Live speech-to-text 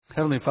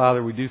Heavenly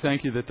Father, we do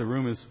thank you that the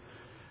room is,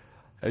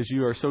 as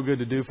you are so good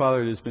to do,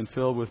 Father, it has been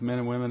filled with men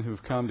and women who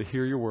have come to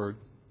hear your word,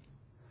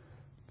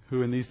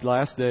 who in these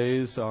last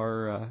days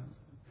are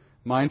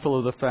mindful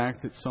of the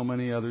fact that so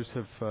many others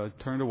have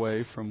turned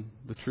away from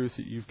the truth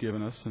that you've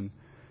given us and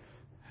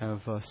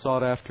have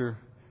sought after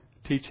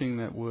teaching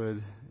that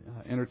would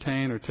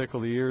entertain or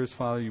tickle the ears.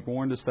 Father, you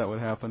warned us that would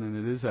happen,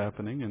 and it is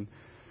happening.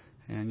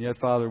 And yet,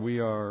 Father, we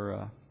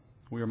are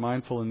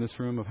mindful in this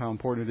room of how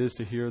important it is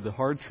to hear the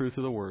hard truth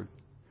of the Word.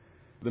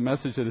 The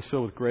message that is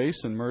filled with grace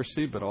and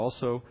mercy, but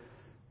also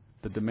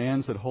the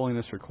demands that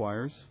holiness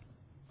requires.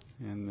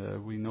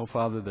 And we know,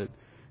 Father, that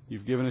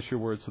you've given us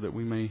your Word so that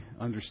we may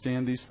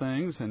understand these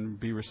things and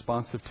be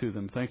responsive to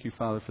them. Thank you,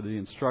 Father, for the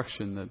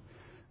instruction that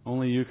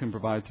only you can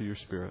provide through your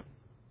Spirit.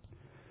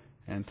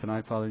 And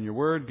tonight, Father, in your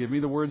Word, give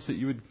me the words that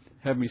you would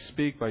have me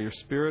speak by your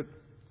Spirit,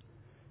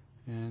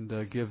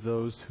 and give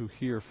those who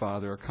hear,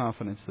 Father, a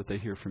confidence that they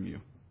hear from you.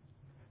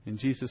 In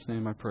Jesus'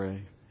 name I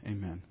pray.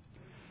 Amen.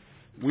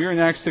 We are in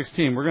Acts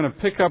 16. We're going to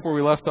pick up where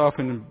we left off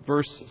in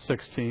verse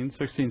 16.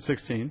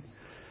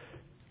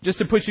 Just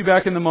to put you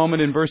back in the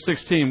moment in verse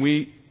 16,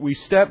 we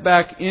step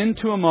back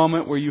into a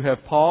moment where you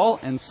have Paul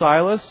and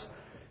Silas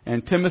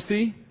and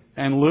Timothy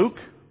and Luke,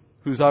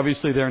 who's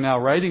obviously there now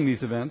writing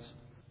these events,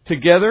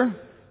 together.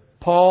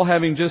 Paul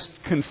having just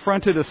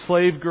confronted a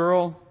slave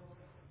girl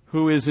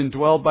who is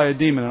indwelled by a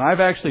demon. And I've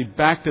actually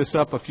backed us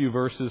up a few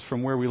verses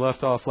from where we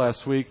left off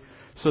last week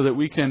so that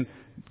we can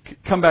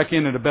come back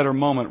in at a better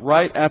moment,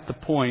 right at the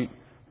point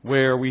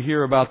where we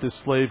hear about this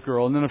slave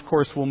girl. And then, of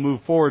course, we'll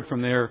move forward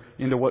from there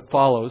into what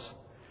follows.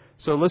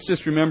 So let's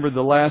just remember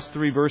the last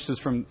three verses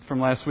from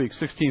last week,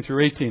 16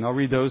 through 18. I'll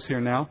read those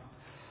here now.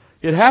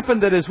 It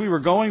happened that as we were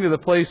going to the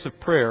place of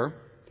prayer,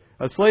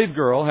 a slave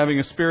girl, having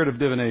a spirit of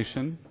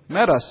divination,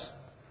 met us,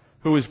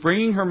 who was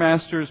bringing her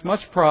masters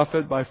much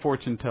profit by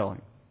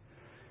fortune-telling.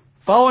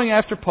 Following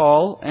after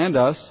Paul and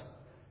us,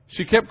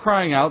 she kept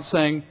crying out,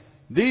 saying,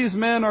 "These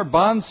men are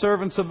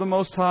bondservants of the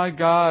Most High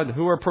God,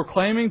 who are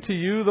proclaiming to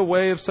you the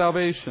way of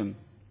salvation."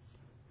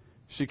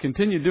 She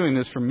continued doing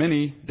this for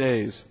many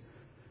days.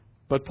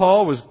 But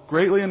Paul was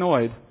greatly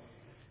annoyed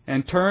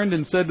and turned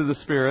and said to the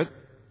Spirit,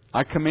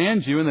 "I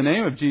command you in the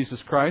name of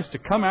Jesus Christ to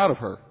come out of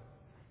her."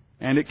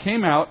 And it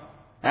came out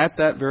at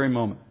that very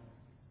moment.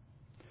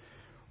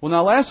 Well,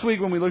 now last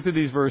week when we looked at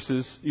these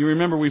verses, you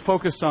remember we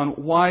focused on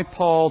why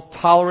Paul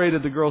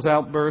tolerated the girl's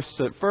outbursts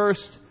at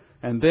first,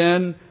 and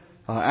then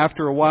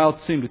after a while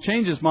seemed to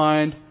change his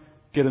mind,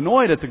 get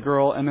annoyed at the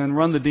girl, and then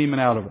run the demon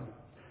out of her.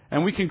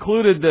 And we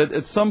concluded that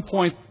at some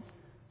point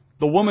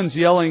the woman's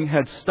yelling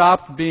had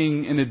stopped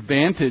being an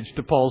advantage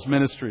to Paul's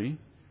ministry,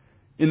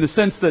 in the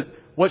sense that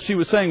what she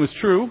was saying was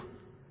true,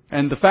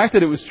 and the fact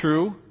that it was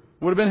true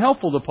would have been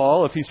helpful to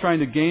Paul if he's trying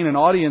to gain an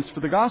audience for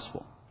the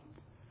gospel.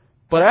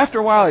 But after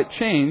a while it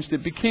changed.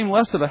 It became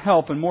less of a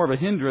help and more of a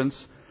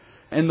hindrance.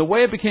 And the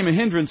way it became a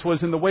hindrance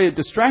was in the way it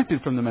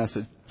distracted from the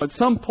message. At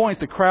some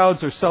point the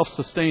crowds are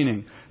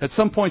self-sustaining. At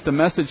some point the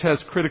message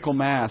has critical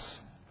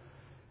mass.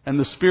 And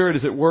the Spirit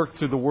is at work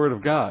through the Word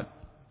of God.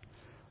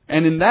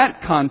 And in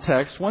that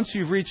context, once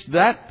you've reached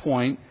that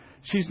point,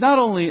 she's not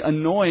only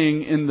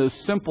annoying in the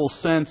simple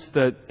sense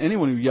that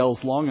anyone who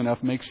yells long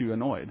enough makes you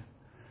annoyed.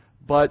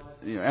 But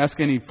ask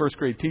any first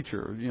grade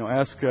teacher,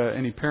 ask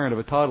any parent of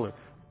a toddler.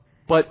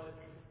 But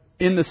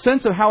in the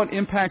sense of how it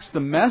impacts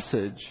the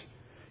message,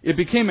 it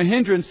became a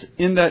hindrance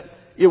in that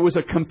it was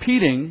a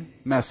competing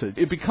message.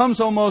 It becomes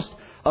almost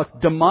a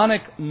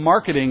demonic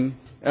marketing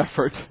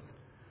effort,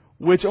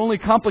 which only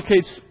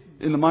complicates,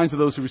 in the minds of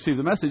those who receive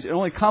the message, it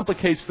only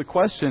complicates the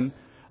question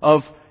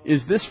of,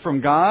 is this from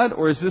God,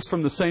 or is this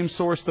from the same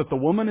source that the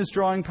woman is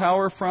drawing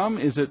power from?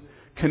 Is it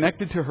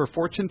connected to her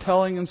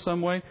fortune-telling in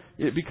some way?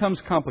 It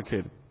becomes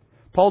complicated.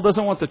 Paul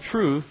doesn't want the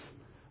truth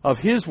of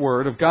his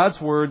word, of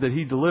God's word that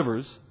he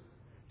delivers,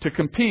 to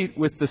compete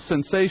with the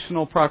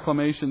sensational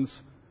proclamations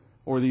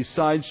or these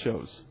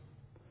sideshows.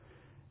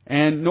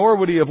 And nor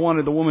would he have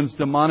wanted the woman's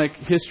demonic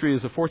history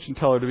as a fortune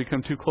teller to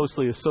become too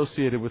closely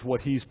associated with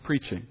what he's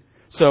preaching.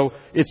 So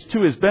it's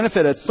to his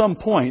benefit at some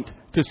point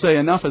to say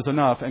enough is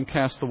enough and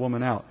cast the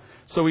woman out.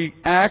 So he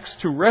acts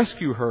to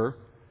rescue her,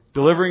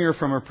 delivering her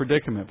from her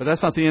predicament. But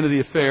that's not the end of the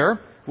affair.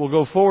 We'll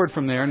go forward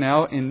from there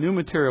now in new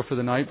material for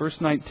the night, verse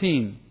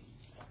 19.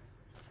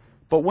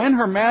 But when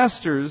her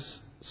masters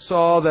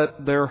saw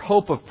that their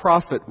hope of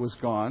profit was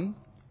gone,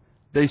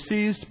 they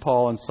seized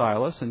Paul and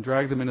Silas and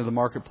dragged them into the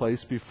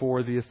marketplace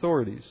before the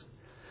authorities.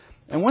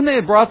 And when they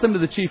had brought them to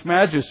the chief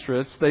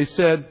magistrates, they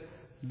said,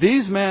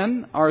 "These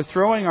men are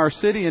throwing our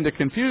city into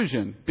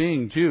confusion,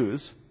 being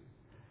Jews,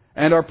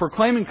 and are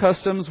proclaiming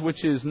customs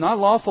which is not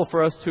lawful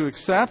for us to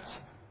accept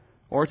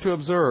or to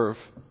observe,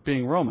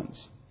 being Romans."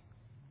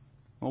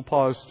 We'll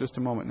pause just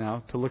a moment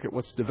now to look at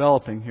what's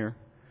developing here.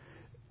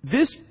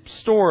 This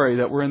story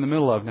that we're in the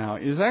middle of now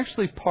is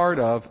actually part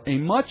of a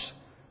much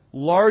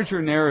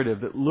larger narrative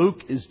that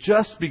Luke is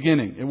just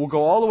beginning. It will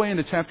go all the way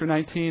into chapter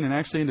 19 and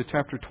actually into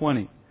chapter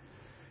 20.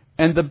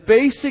 And the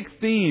basic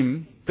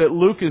theme that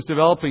Luke is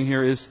developing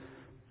here is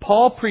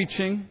Paul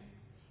preaching,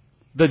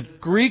 the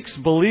Greeks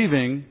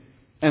believing,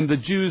 and the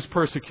Jews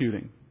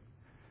persecuting.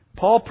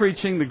 Paul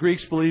preaching, the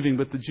Greeks believing,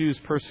 but the Jews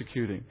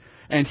persecuting.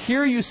 And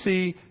here you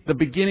see the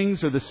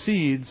beginnings or the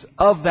seeds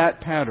of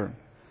that pattern.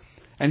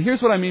 And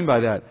here's what I mean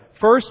by that.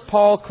 First,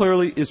 Paul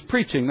clearly is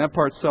preaching. That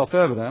part's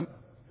self-evident.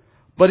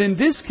 But in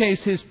this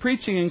case, his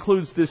preaching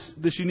includes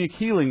this unique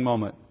healing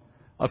moment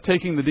of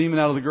taking the demon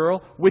out of the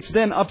girl, which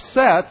then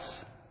upsets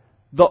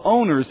the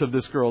owners of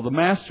this girl, the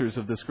masters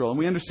of this girl. And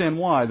we understand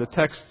why. The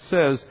text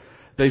says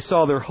they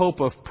saw their hope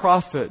of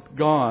profit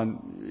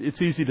gone.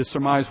 It's easy to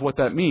surmise what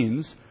that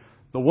means.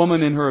 The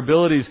woman, in her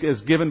abilities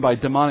as given by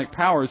demonic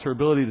powers, her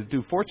ability to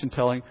do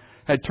fortune-telling,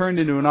 had turned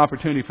into an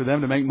opportunity for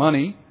them to make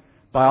money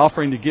by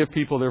offering to give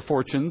people their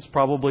fortunes,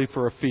 probably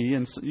for a fee,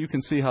 and you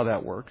can see how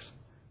that works.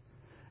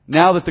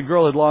 Now that the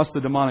girl had lost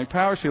the demonic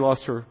power, she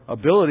lost her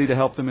ability to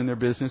help them in their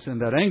business,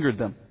 and that angered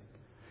them.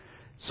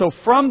 So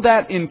from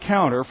that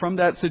encounter, from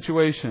that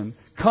situation,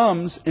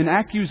 comes an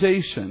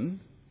accusation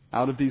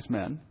out of these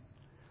men,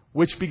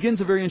 which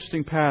begins a very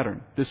interesting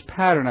pattern. This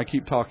pattern I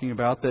keep talking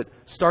about that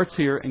starts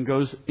here and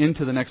goes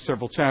into the next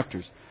several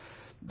chapters.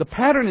 The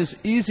pattern is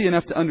easy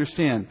enough to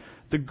understand.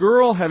 The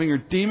girl, having her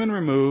demon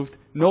removed,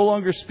 no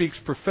longer speaks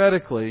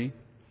prophetically,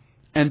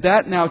 and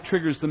that now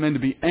triggers the men to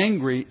be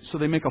angry, so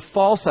they make a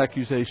false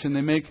accusation.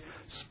 They make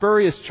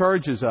spurious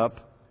charges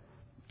up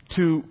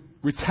to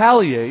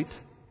retaliate,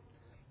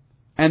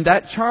 and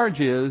that charge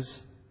is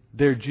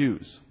they're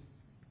Jews.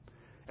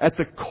 At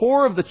the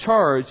core of the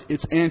charge,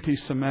 it's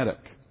anti-Semitic.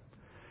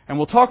 And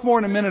we'll talk more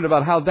in a minute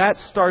about how that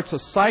starts a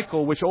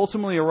cycle which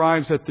ultimately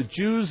arrives at the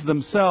Jews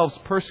themselves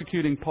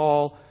persecuting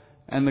Paul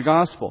and the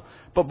gospel.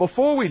 But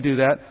before we do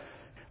that,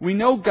 we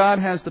know God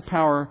has the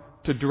power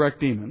to direct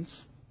demons.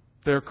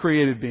 They're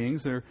created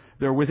beings.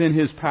 They're within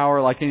His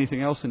power like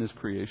anything else in His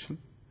creation.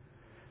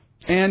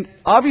 And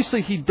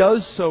obviously He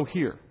does so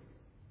here.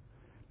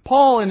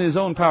 Paul in his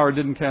own power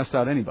didn't cast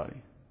out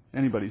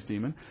anybody's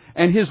demon.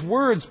 And his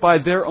words by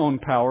their own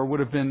power would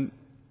have been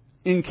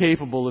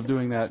incapable of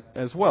doing that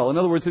as well. In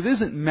other words, it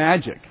isn't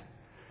magic.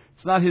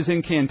 It's not his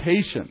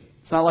incantation.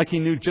 It's not like he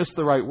knew just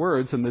the right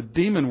words and the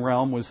demon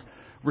realm was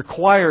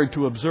required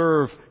to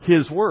observe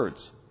his words.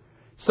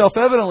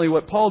 Self-evidently,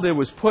 what Paul did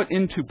was put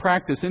into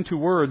practice, into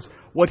words,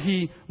 what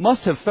he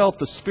must have felt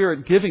the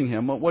Spirit giving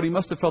him, what he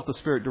must have felt the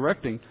Spirit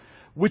directing,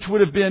 which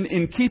would have been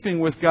in keeping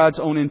with God's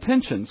own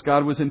intentions.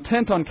 God was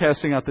intent on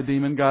casting out the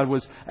demon. God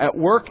was at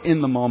work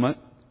in the moment,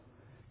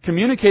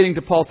 communicating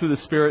to Paul through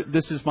the Spirit,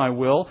 this is my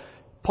will.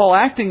 Paul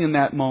acting in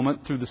that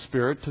moment through the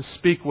Spirit to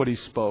speak what he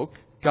spoke.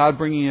 God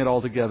bringing it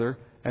all together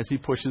as he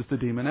pushes the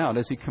demon out,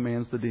 as he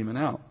commands the demon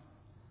out.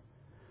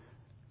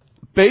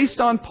 Based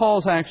on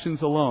Paul's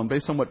actions alone,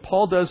 based on what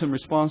Paul does in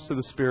response to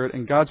the Spirit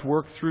and God's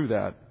work through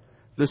that,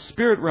 the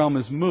spirit realm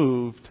is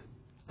moved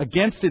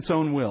against its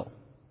own will,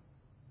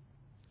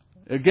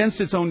 against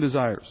its own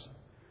desires.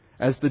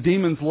 As the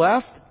demons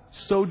left,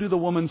 so do the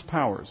woman's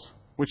powers,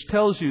 which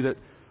tells you that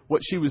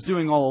what she was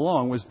doing all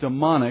along was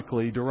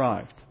demonically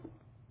derived.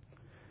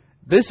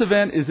 This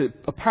event is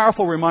a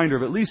powerful reminder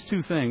of at least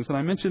two things, and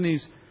I mention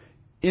these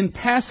in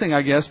passing,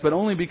 I guess, but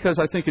only because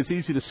I think it's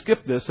easy to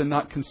skip this and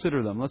not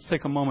consider them. Let's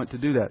take a moment to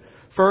do that.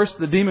 First,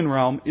 the demon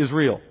realm is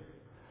real.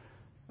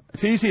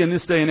 It's easy in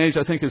this day and age,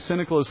 I think, as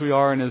cynical as we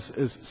are and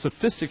as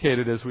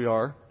sophisticated as we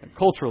are,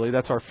 culturally,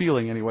 that's our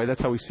feeling anyway,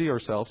 that's how we see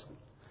ourselves,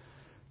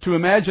 to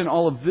imagine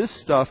all of this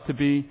stuff to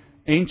be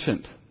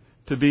ancient,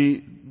 to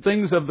be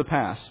things of the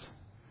past.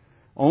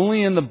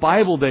 Only in the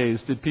Bible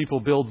days did people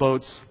build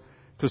boats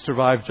to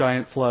survive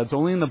giant floods.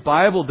 Only in the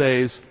Bible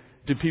days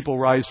did people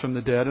rise from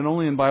the dead, and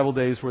only in Bible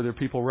days were there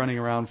people running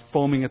around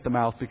foaming at the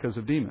mouth because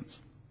of demons.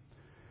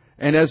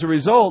 And as a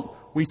result,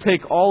 we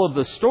take all of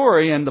the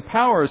story and the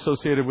power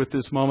associated with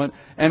this moment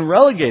and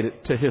relegate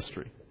it to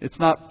history. It's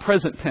not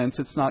present tense,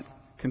 it's not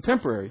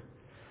contemporary.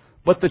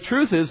 But the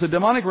truth is, the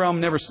demonic realm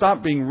never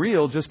stopped being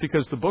real just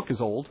because the book is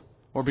old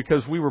or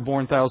because we were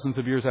born thousands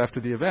of years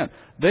after the event.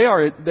 They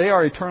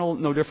are eternal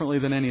no differently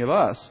than any of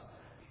us.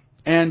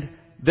 And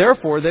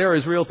therefore, they are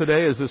as real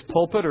today as this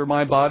pulpit or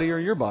my body or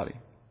your body.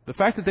 The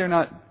fact that they're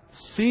not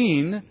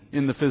seen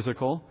in the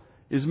physical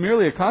is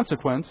merely a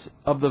consequence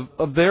of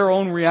their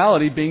own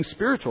reality being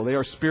spiritual. They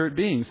are spirit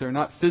beings. They're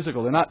not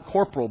physical. They're not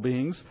corporal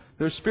beings.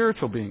 They're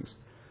spiritual beings.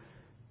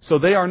 So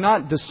they are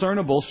not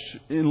discernible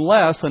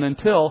unless and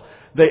until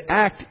they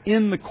act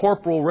in the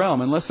corporal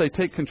realm, unless they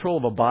take control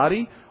of a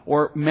body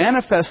or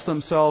manifest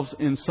themselves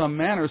in some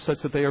manner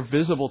such that they are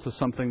visible to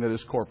something that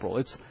is corporal.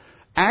 It's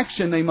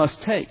action they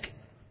must take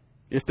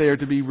if they are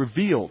to be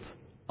revealed.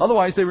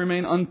 Otherwise, they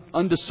remain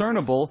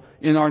undiscernible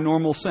in our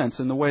normal sense,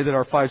 in the way that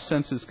our five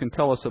senses can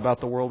tell us about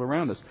the world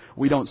around us.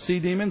 We don't see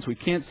demons. We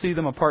can't see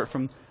them apart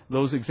from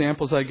those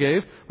examples I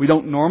gave. We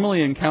don't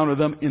normally encounter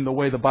them in the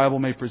way the Bible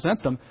may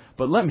present them.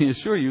 But let me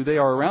assure you, they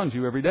are around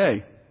you every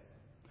day.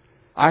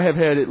 I have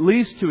had at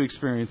least two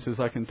experiences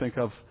I can think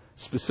of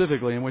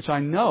specifically in which I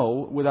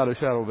know, without a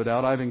shadow of a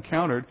doubt, I've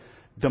encountered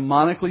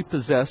demonically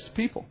possessed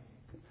people.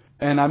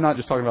 And I'm not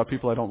just talking about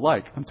people I don't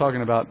like. I'm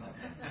talking about...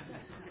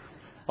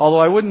 Although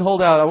I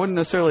wouldn't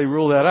necessarily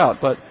rule that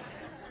out, but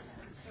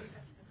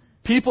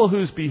People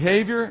whose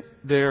behavior,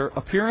 their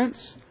appearance,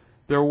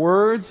 their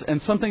words,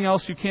 and something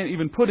else you can't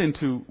even put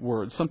into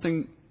words,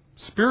 something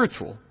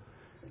spiritual,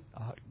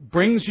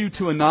 brings you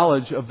to a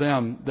knowledge of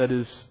them that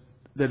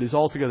is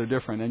altogether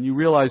different. And you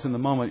realize in the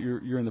moment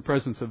you're in the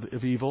presence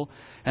of evil,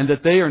 and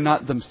that they are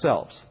not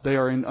themselves. They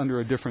are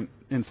under a different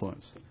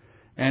influence.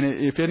 And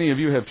if any of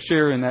you have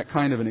shared in that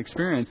kind of an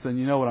experience, then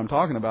you know what I'm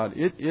talking about.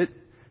 It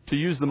to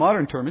use the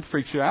modern term, it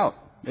freaks you out.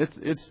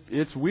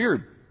 It's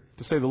weird,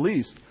 to say the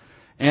least.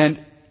 And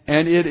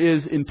it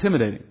is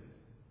intimidating.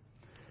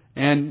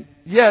 And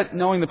yet,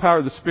 knowing the power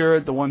of the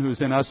Spirit, the one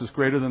who's in us is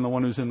greater than the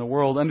one who's in the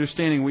world,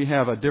 understanding we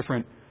have a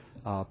different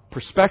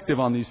perspective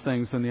on these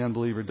things than the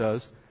unbeliever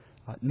does.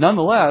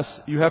 Nonetheless,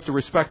 you have to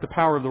respect the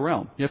power of the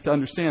realm. You have to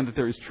understand that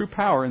there is true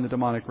power in the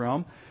demonic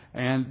realm,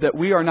 and that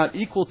we are not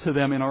equal to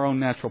them in our own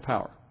natural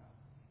power.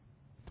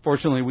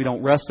 Fortunately, we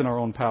don't rest in our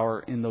own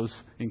power in those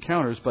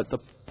encounters, but the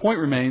point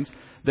remains,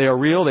 they are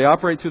real. They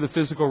operate through the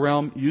physical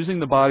realm, using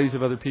the bodies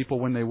of other people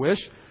when they wish.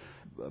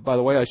 By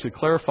the way, I should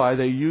clarify,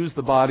 they use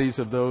the bodies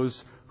of those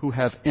who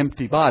have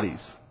empty bodies.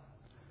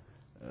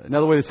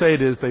 Another way to say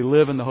it is they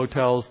live in the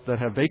hotels that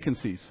have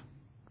vacancies.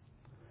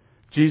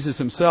 Jesus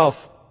himself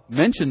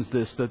mentions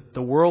this, that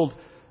the world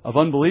of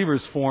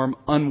unbelievers form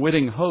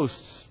unwitting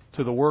hosts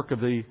to the work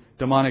of the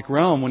demonic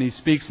realm when he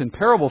speaks in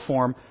parable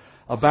form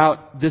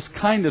about this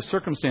kind of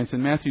circumstance.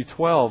 In Matthew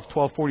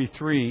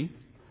 12:43,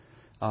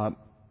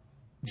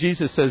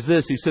 Jesus says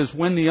this. He says,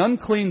 "When the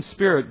unclean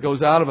spirit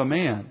goes out of a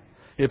man,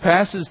 it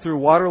passes through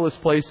waterless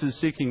places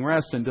seeking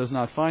rest and does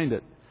not find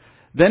it.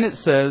 Then it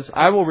says,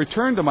 I will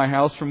return to my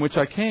house from which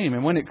I came.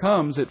 And when it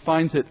comes, it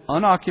finds it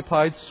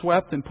unoccupied,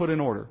 swept, and put in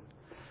order.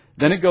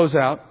 Then it goes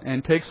out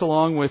and takes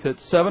along with it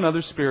 7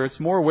 other spirits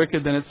more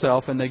wicked than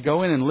itself, and they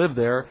go in and live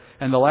there.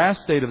 And the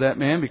last state of that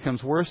man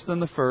becomes worse than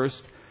the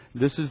first.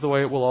 This is the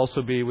way it will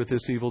also be with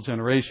this evil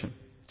generation."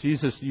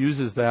 Jesus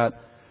uses that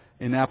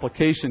in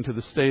application to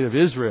the state of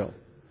Israel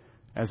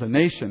as a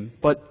nation.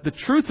 But the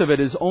truth of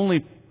it is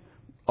only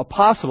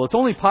possible. It's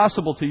only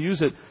possible to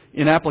use it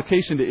in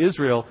application to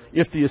Israel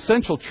if the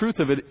essential truth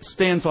of it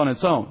stands on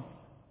its own.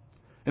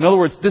 In other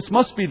words, this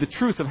must be the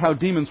truth of how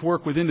demons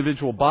work with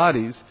individual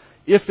bodies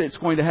if it's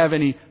going to have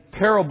any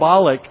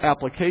parabolic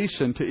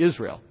application to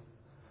Israel.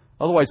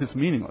 Otherwise, it's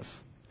meaningless.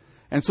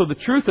 And so the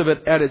truth of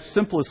it at its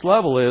simplest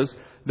level is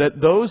that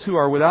those who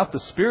are without the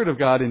Spirit of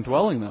God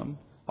indwelling them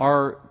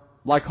are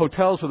like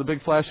hotels with a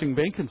big flashing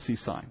vacancy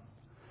sign.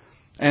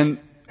 And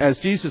as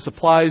Jesus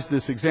applies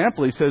this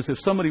example, he says if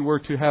somebody were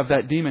to have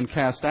that demon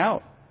cast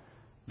out,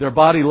 their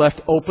body left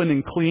open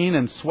and clean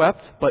and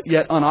swept, but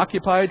yet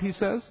unoccupied, he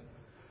says,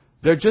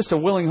 they're just a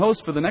willing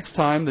host for the next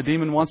time the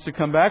demon wants to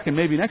come back, and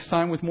maybe next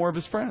time with more of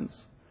his friends.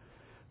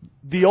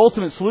 The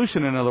ultimate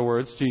solution, in other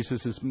words,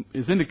 Jesus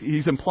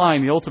he's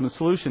implying the ultimate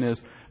solution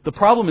is the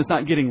problem is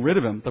not getting rid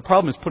of him. The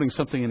problem is putting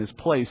something in his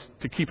place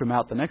to keep him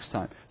out the next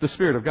time. The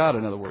Spirit of God,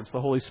 in other words,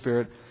 the Holy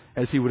Spirit,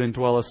 as he would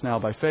indwell us now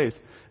by faith.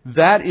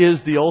 That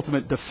is the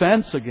ultimate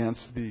defense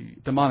against the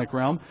demonic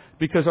realm,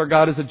 because our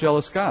God is a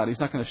jealous God. He's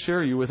not going to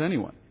share you with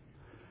anyone.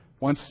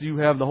 Once you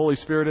have the Holy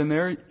Spirit in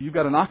there, you've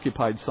got an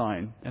occupied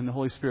sign, and the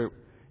Holy Spirit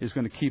is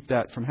going to keep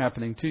that from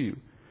happening to you.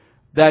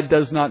 That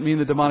does not mean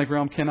the demonic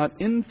realm cannot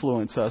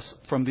influence us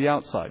from the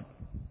outside,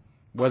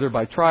 whether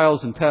by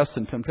trials and tests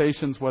and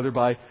temptations, whether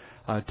by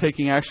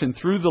taking action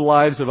through the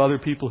lives of other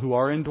people who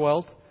are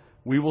indwelt.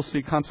 We will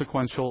see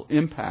consequential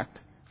impact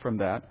from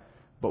that,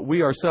 but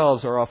we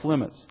ourselves are off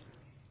limits.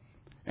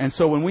 And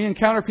so when we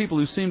encounter people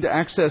who seem to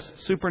access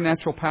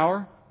supernatural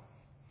power,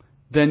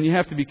 then you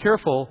have to be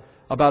careful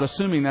about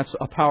assuming that's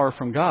a power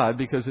from God,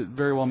 because it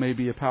very well may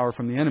be a power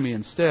from the enemy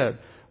instead.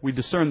 We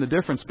discern the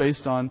difference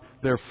based on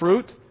their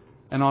fruit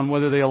and on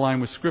whether they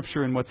align with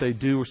Scripture in what they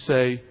do or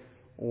say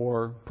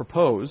or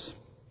propose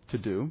to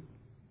do.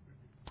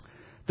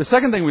 The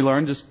second thing we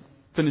learned, just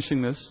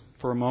finishing this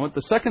for a moment,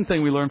 the second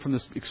thing we learned from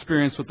this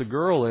experience with the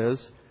girl is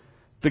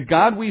the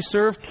God we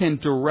serve can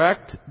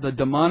direct the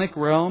demonic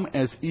realm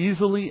as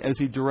easily as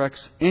He directs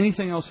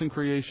anything else in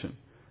creation.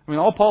 I mean,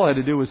 all Paul had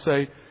to do was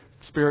say,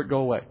 Spirit, go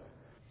away.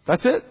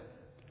 That's it.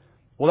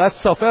 Well,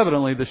 that's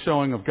self-evidently the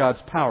showing of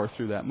God's power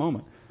through that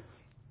moment.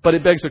 But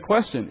it begs a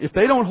question. If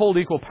they don't hold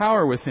equal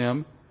power with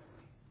Him,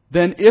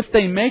 then if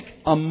they make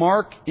a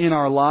mark in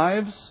our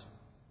lives,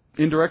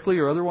 indirectly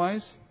or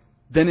otherwise,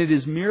 then it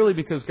is merely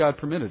because God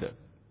permitted it.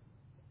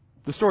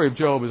 The story of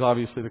Job is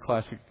obviously the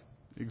classic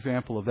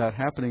example of that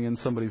happening in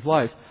somebody's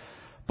life.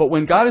 But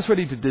when God is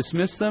ready to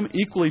dismiss them,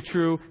 equally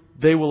true,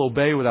 they will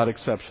obey without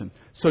exception.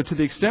 So to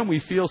the extent we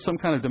feel some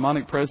kind of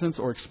demonic presence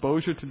or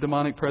exposure to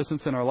demonic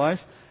presence in our life,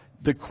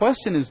 the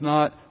question is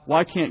not,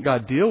 why can't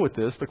God deal with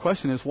this? The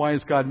question is, why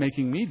is God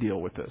making me deal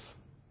with this?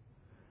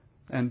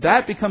 And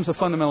that becomes a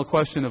fundamental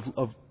question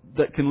of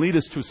that can lead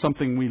us to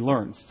something we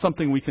learn,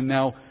 something we can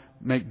now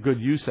make good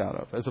use out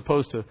of, as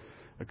opposed to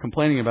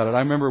complaining about it. I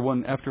remember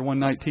after one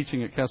night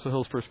teaching at Castle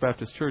Hills First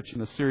Baptist Church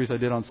in a series I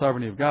did on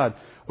sovereignty of God,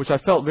 which I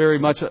felt very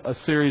much a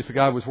series that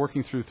God was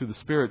working through the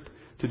Spirit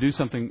to do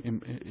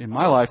something in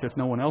my life, if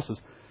no one else's.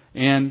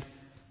 And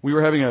We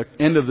were having an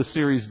end of the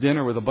series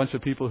dinner with a bunch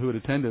of people who had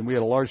attended. We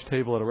had a large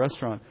table at a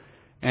restaurant.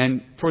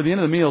 And toward the end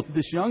of the meal,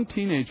 this young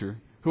teenager,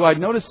 who I'd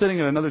noticed sitting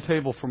at another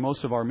table for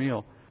most of our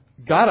meal,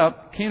 got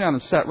up, came down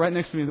and sat right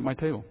next to me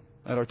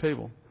at our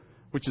table,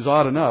 which is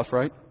odd enough,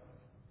 right?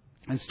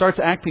 And starts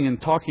acting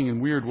and talking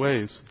in weird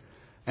ways.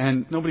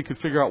 And nobody could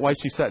figure out why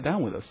she sat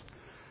down with us.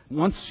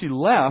 Once she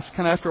left,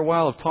 kind of after a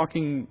while of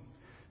talking,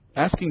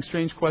 asking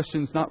strange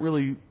questions, not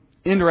really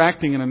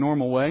interacting in a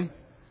normal way,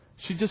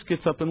 she just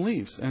gets up and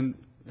leaves. And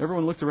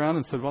everyone looked around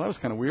and said, well, that was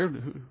kind of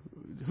weird.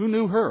 Who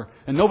knew her?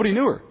 And nobody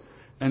knew her.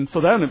 And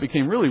so then it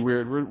became really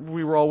weird.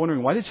 We were all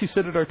wondering, why did she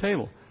sit at our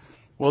table?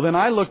 Well, then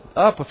I looked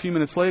up a few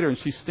minutes later, and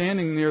she's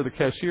standing near the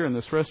cashier in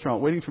this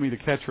restaurant waiting for me to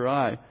catch her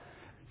eye.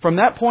 From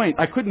that point,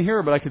 I couldn't hear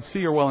her, but I could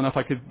see her well enough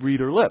I could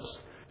read her lips.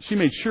 She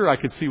made sure I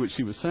could see what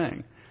she was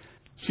saying.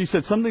 She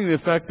said something to the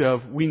effect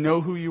of, we know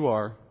who you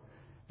are,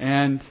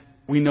 and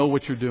we know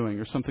what you're doing,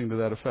 or something to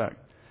that effect.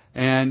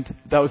 And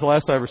that was the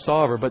last I ever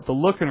saw of her, but the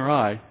look in her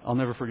eye, I'll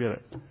never forget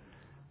it.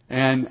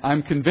 And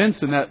I'm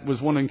convinced, and that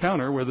was one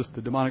encounter where the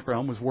demonic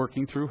realm was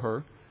working through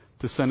her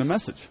to send a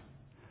message,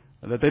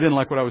 that they didn't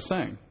like what I was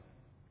saying.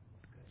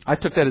 I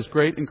took that as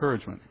great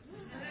encouragement.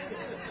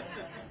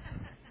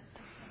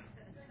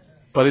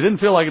 But it didn't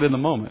feel like it in the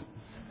moment.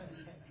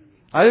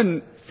 I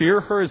didn't fear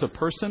her as a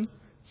person.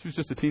 She was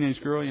just a teenage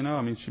girl, you know.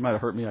 I mean, she might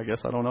have hurt me, I guess.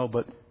 I don't know.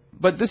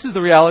 But this is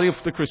the reality of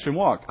the Christian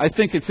walk. I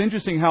think it's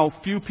interesting how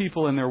few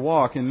people in their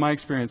walk, in my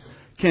experience,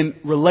 can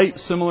relate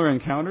similar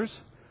encounters,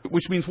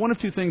 which means one of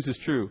two things is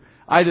true.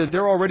 Either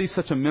they're already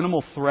such a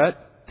minimal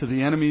threat to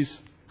the enemy's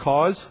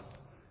cause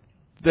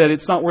that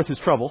it's not worth his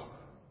trouble,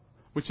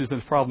 which is a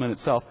problem in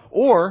itself,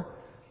 or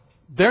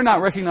they're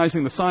not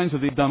recognizing the signs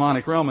of the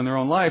demonic realm in their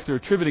own life. They're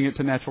attributing it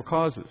to natural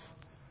causes,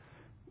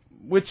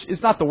 which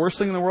is not the worst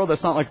thing in the world.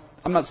 That's not like,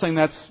 I'm not saying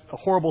that's a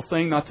horrible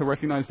thing not to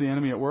recognize the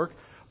enemy at work,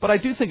 but I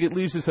do think it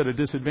leaves us at a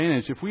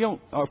disadvantage. If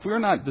we're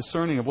not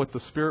discerning of what the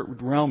spirit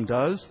realm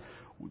does,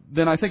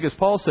 then I think, as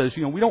Paul says,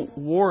 we don't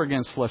war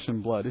against flesh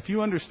and blood. If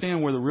you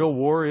understand where the real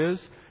war is,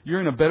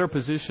 you're in a better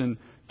position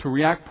to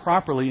react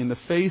properly in the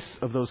face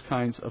of those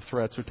kinds of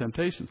threats or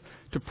temptations,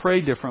 to pray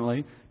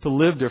differently, to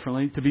live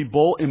differently, to be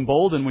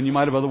emboldened when you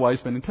might have otherwise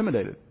been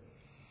intimidated.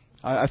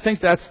 I think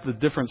that's the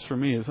difference for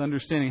me, is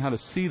understanding how to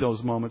see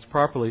those moments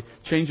properly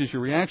changes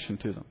your reaction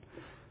to them.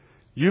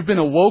 You've been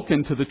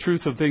awoken to the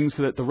truth of things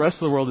that the rest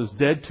of the world is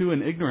dead to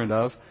and ignorant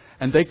of,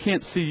 and they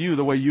can't see you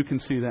the way you can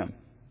see them.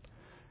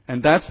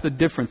 And that's the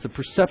difference, the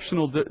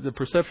perceptual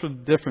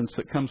difference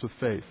that comes with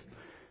faith.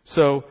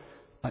 So,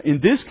 in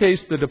this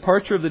case, the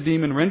departure of the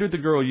demon rendered the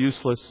girl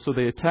useless, so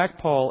they attacked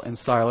Paul and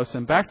Silas.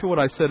 And back to what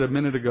I said a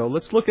minute ago,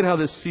 let's look at how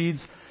this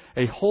seeds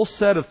a whole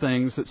set of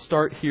things that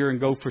start here and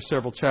go for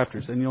several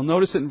chapters. And you'll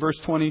notice it in verse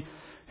 20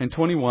 and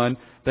 21.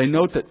 They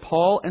note that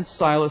Paul and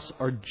Silas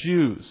are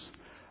Jews.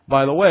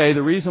 By the way,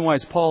 the reason why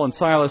it's Paul and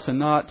Silas and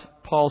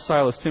not Paul,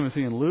 Silas,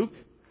 Timothy, and Luke,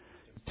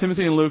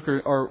 Timothy and Luke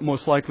are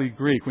most likely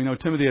Greek. We know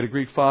Timothy had a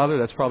Greek father.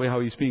 That's probably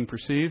how he's being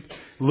perceived.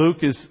 Luke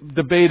is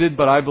debated,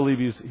 but I believe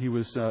he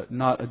was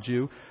not a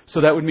Jew.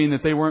 So that would mean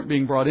that they weren't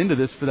being brought into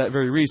this for that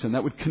very reason.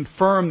 That would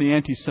confirm the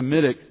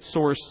anti-Semitic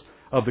source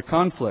of the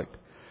conflict.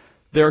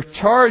 Their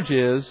charge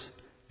is,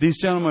 these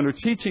gentlemen are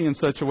teaching in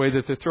such a way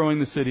that they're throwing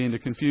the city into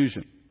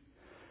confusion.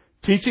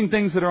 Teaching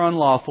things that are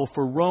unlawful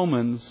for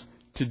Romans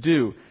to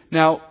do.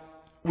 Now,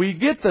 we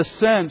get the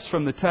sense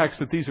from the text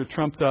that these are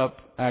trumped up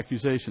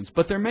accusations.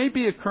 But there may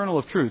be a kernel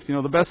of truth.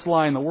 The best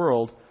lie in the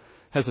world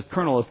has a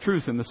kernel of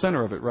truth in the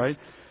center of it, right?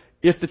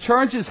 If the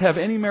charges have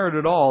any merit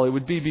at all, it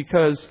would be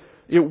because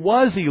it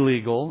was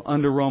illegal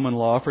under Roman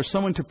law for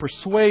someone to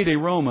persuade a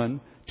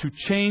Roman to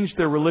change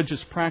their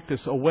religious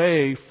practice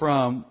away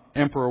from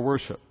emperor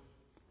worship.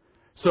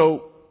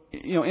 So,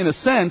 in a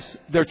sense,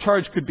 their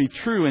charge could be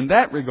true in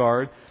that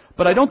regard,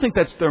 but I don't think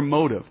that's their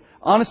motive.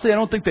 Honestly, I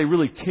don't think they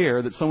really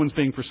care that someone's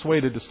being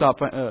persuaded to stop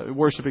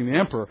worshiping the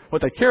emperor.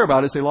 What they care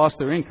about is they lost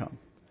their income.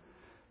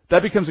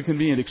 That becomes a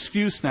convenient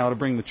excuse now to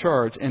bring the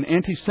charge, and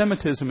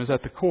anti-Semitism is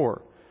at the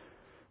core.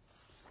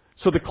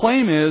 So the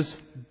claim is,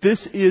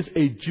 this is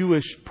a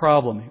Jewish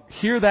problem.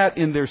 Hear that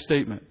in their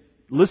statement.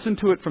 Listen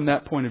to it from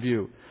that point of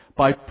view.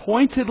 By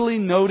pointedly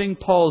noting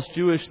Paul's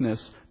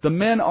Jewishness, the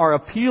men are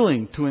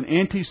appealing to an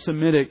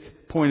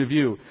anti-Semitic point of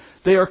view.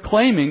 They are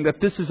claiming that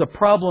this is a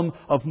problem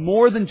of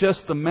more than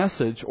just the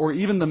message or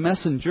even the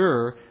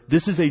messenger.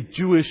 This is a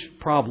Jewish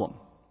problem.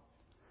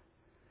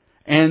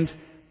 And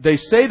they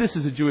say this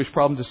is a Jewish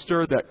problem to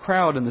stir that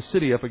crowd in the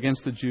city up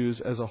against the Jews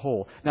as a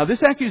whole. Now,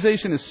 this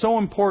accusation is so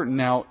important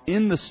now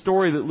in the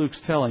story that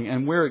Luke's telling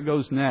and where it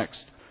goes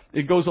next.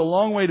 It goes a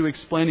long way to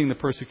explaining the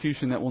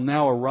persecution that will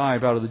now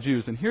arrive out of the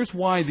Jews. And here's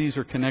why these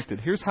are connected.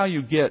 Here's how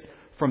you get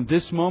from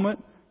this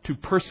moment to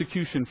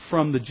persecution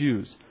from the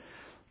Jews.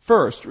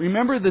 First,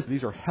 remember that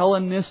these are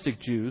Hellenistic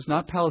Jews,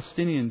 not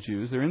Palestinian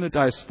Jews. They're in the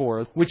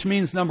diaspora, which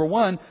means, number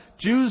one,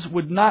 Jews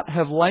would not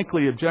have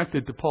likely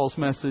objected to Paul's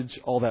message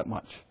all that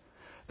much.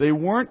 They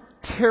weren't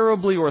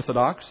terribly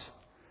orthodox.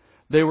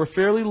 They were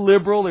fairly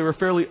liberal. They were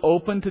fairly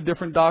open to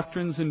different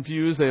doctrines and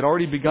views. They had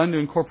already begun to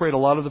incorporate a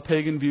lot of the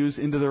pagan views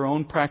into their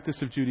own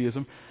practice of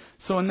Judaism.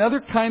 So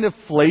another kind of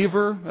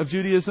flavor of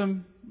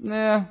Judaism,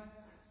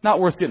 not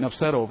worth getting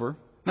upset over.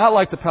 Not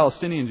like the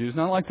Palestinian Jews,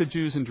 not like the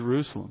Jews in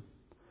Jerusalem.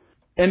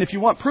 And if you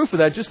want proof of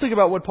that, just think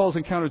about what Paul's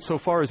encountered so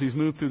far as he's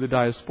moved through the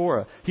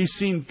diaspora. He's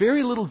seen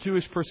very little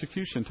Jewish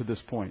persecution to this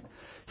point.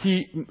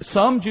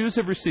 Some Jews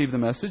have received the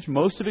message.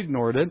 Most have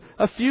ignored it.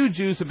 A few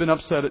Jews have been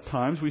upset at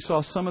times. We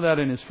saw some of that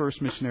in his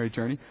first missionary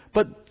journey.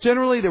 But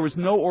generally, there was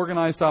no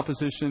organized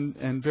opposition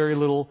and very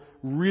little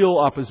real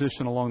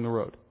opposition along the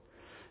road.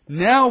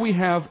 Now we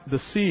have the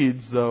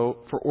seeds, though,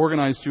 for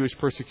organized Jewish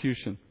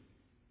persecution.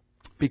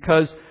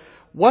 Because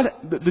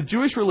the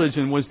Jewish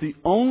religion was the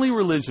only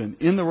religion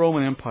in the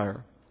Roman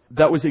Empire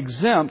that was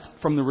exempt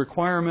from the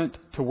requirement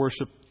to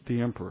worship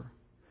the emperor.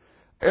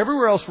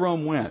 Everywhere else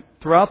Rome went,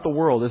 throughout the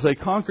world, as they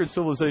conquered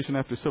civilization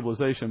after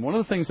civilization, one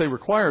of the things they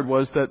required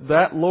was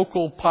that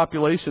local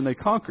population they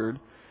conquered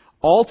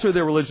alter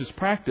their religious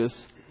practice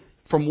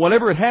from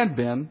whatever it had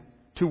been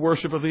to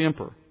worship of the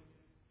emperor.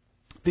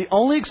 The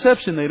only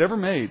exception they'd ever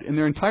made in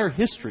their entire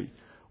history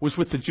was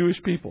with the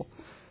Jewish people,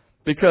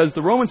 because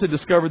the Romans had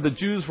discovered the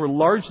Jews were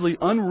largely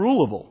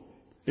unrulable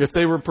if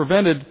they were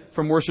prevented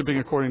from worshiping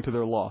according to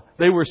their law.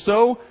 They were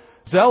so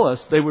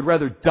zealous they would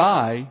rather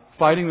die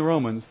fighting the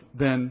Romans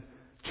than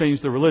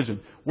change their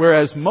religion.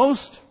 Whereas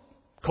most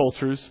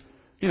cultures,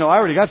 I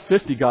already got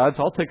 50 gods.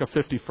 I'll take a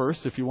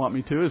 51st if you want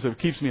me to, as it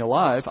keeps me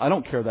alive. I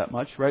don't care that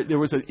much, right? There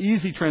was an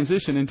easy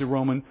transition into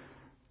Roman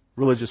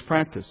religious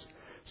practice.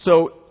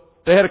 So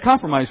they had a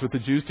compromise with the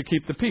Jews to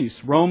keep the peace.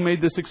 Rome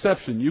made this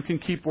exception. You can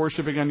keep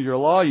worshiping under your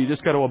law. You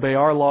just got to obey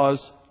our laws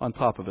on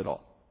top of it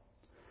all.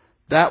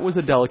 That was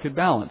a delicate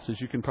balance,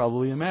 as you can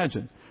probably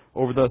imagine.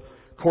 Over the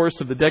course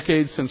of the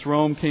decades since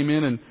Rome came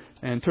in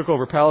and took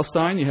over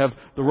Palestine, you have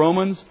the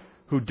Romans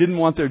who didn't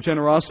want their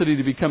generosity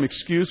to become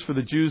excuse for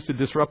the Jews to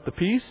disrupt the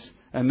peace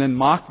and then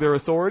mock their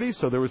authority.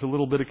 So there was a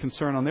little bit of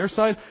concern on their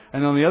side.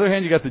 And on the other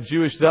hand, you got the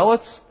Jewish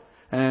zealots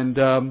and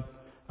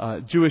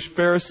Jewish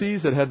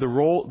Pharisees that had the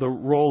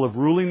role of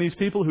ruling these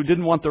people, who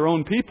didn't want their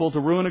own people to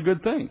ruin a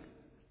good thing,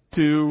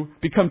 to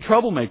become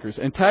troublemakers,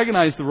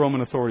 antagonize the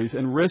Roman authorities,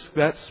 and risk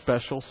that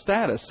special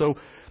status. So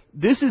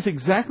this is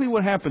exactly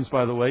what happens,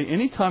 by the way,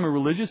 anytime a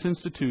religious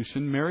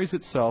institution marries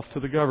itself to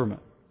the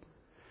government.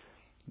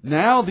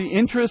 Now the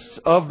interests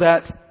of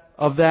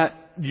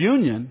that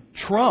union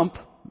trump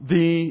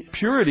the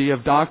purity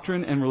of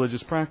doctrine and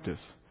religious practice.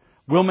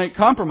 We'll make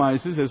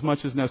compromises as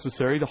much as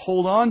necessary to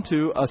hold on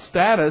to a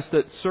status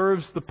that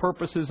serves the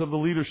purposes of the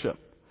leadership,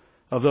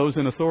 of those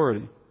in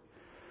authority.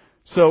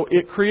 So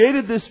it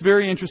created this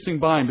very interesting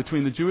bind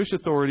between the Jewish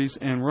authorities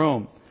and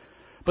Rome.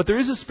 But there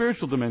is a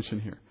spiritual dimension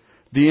here.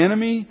 The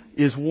enemy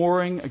is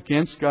warring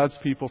against God's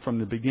people from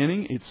the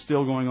beginning. It's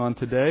still going on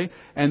today.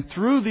 And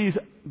through these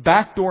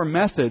backdoor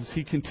methods,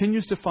 he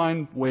continues to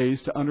find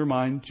ways to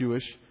undermine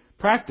Jewish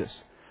practice.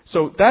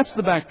 So that's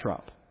the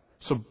backdrop.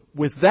 So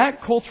with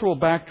that cultural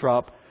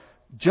backdrop,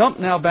 jump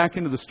now back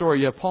into the story.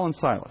 You have Paul and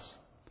Silas.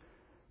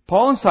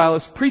 Paul and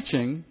Silas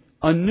preaching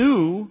a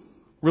new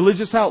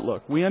religious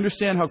outlook. We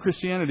understand how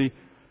Christianity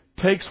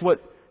takes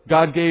what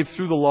God gave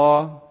through the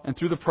law and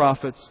through the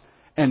prophets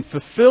and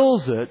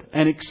fulfills it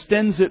and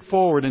extends it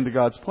forward into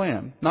God's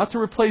plan. Not to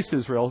replace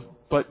Israel,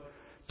 but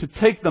to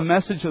take the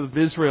message of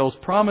Israel's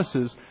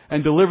promises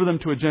and deliver them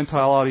to a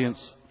Gentile audience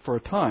for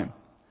a time.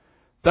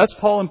 That's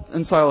Paul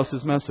and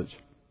Silas' message.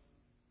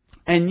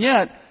 And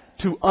yet,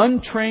 to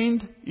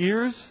untrained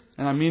ears,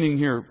 and I'm meaning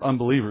here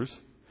unbelievers,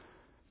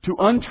 to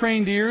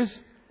untrained ears,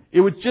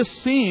 it would just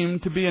seem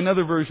to be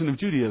another version of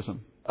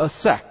Judaism, a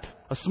sect,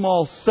 a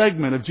small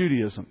segment of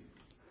Judaism,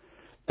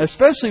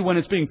 especially when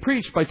it's being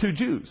preached by two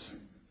Jews,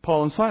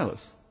 Paul and Silas.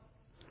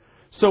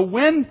 So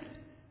when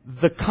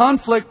the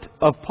conflict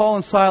of Paul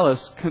and Silas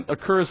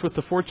occurs with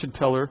the fortune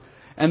teller,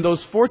 and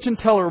those fortune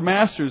teller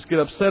masters get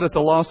upset at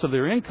the loss of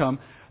their income,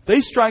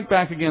 they strike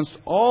back against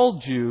all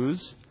Jews,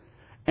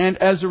 and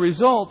as a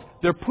result,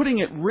 they're putting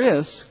at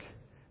risk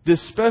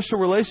this special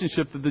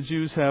relationship that the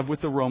Jews have with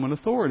the Roman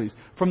authorities.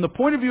 From the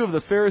point of view of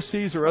the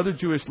Pharisees or other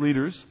Jewish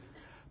leaders,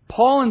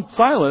 Paul and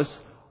Silas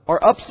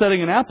are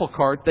upsetting an apple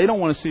cart they don't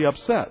want to see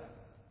upset.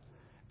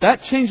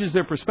 That changes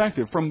their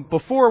perspective. From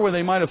before, where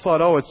they might have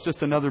thought, it's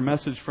just another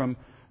message from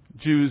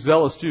Jews,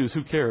 zealous Jews,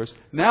 who cares?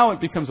 Now it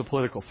becomes a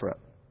political threat.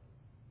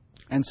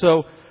 And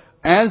so,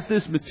 as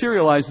this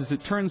materializes,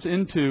 it turns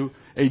into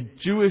a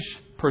Jewish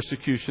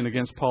persecution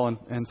against Paul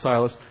and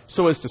Silas,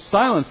 so as to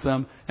silence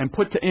them and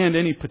put to end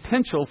any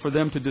potential for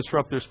them to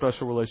disrupt their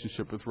special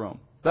relationship with Rome.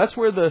 That's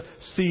where the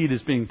seed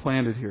is being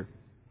planted here.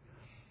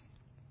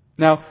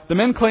 Now, the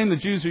men claim the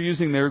Jews are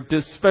using their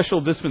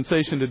special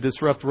dispensation to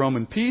disrupt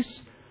Roman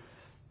peace.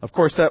 Of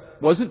course,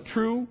 that wasn't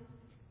true,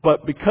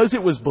 but because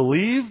it was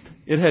believed,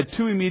 it had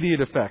two immediate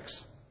effects.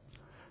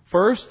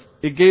 First,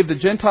 it gave the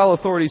Gentile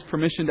authorities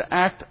permission to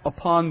act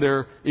upon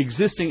their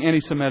existing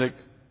anti-Semitic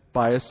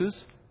biases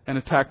and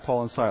attack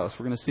Paul and Silas.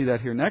 We're going to see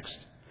that here next.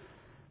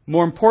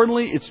 More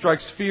importantly, it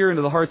strikes fear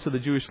into the hearts of the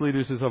Jewish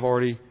leaders, as I've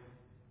already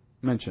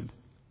mentioned.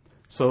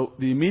 So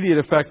the immediate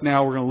effect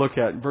now we're going to look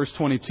at, verse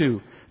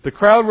 22. The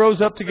crowd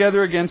rose up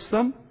together against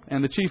them,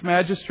 and the chief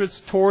magistrates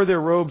tore their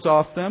robes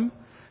off them,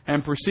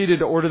 and proceeded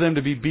to order them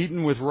to be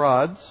beaten with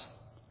rods.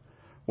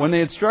 When they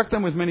had struck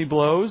them with many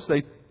blows,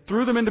 they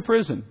threw them into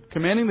prison,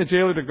 commanding the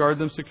jailer to guard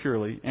them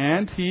securely.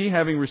 And he,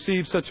 having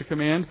received such a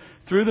command,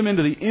 threw them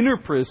into the inner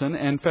prison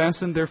and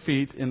fastened their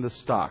feet in the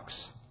stocks.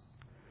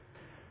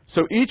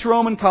 So each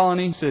Roman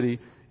colony city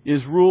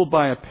is ruled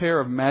by a pair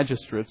of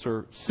magistrates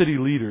or city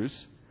leaders.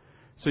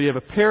 So you have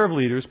a pair of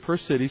leaders per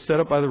city set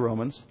up by the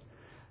Romans.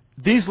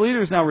 These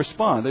leaders now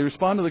respond. They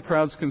respond to the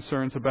crowd's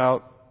concerns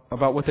about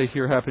what they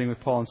hear happening with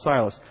Paul and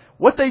Silas.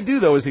 What they do,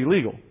 though, is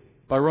illegal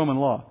by Roman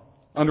law.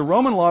 Under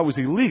Roman law, it was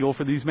illegal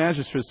for these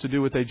magistrates to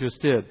do what they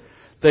just did.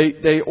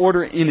 They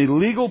order an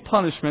illegal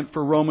punishment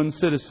for Roman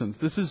citizens.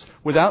 This is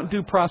without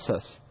due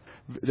process.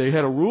 They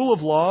had a rule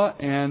of law,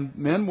 and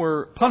men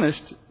were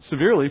punished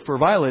severely for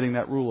violating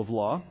that rule of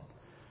law.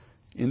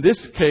 In this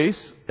case,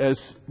 as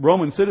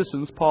Roman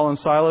citizens, Paul and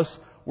Silas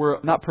were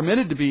not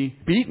permitted to be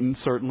beaten,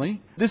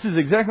 certainly. This is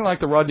exactly like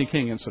the Rodney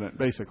King incident,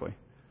 basically.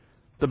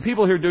 The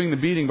people here doing the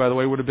beating, by the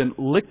way, would have been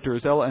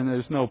lictors, and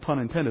there's no pun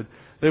intended.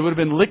 They would have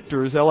been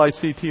lictors,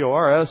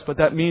 Lictors, but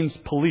that means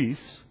police.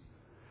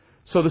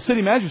 So the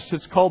city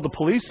magistrates called the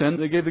police in,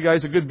 they gave the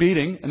guys a good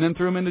beating, and then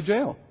threw them into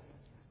jail.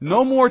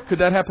 No more could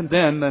that happen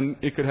then than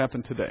it could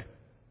happen today,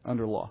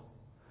 under law.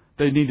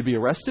 They need to be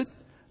arrested.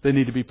 They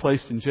need to be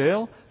placed in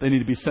jail. They need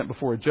to be sent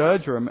before a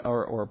judge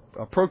or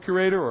a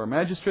procurator or a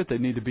magistrate. They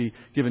need to be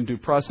given due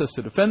process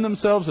to defend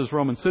themselves as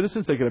Roman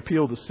citizens. They could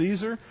appeal to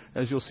Caesar,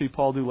 as you'll see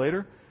Paul do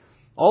later.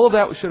 All of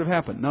that should have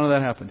happened. None of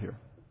that happened here.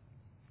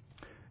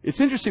 It's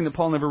interesting that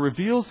Paul never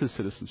reveals his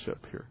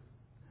citizenship here.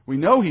 We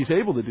know he's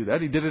able to do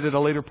that. He did it at a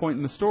later point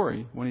in the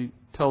story when he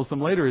tells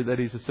them later that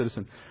he's a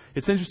citizen.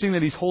 It's interesting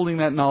that he's holding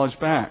that knowledge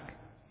back.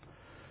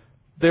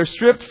 They're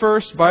stripped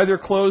first by their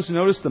clothes.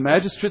 Notice the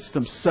magistrates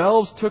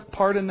themselves took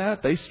part in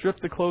that. They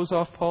stripped the clothes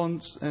off Paul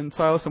and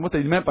Silas. And what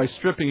they meant by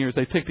stripping here is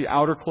they take the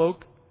outer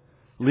cloak,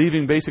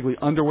 leaving basically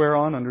underwear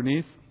on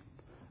underneath.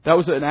 That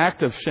was an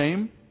act of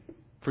shame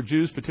for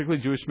Jews,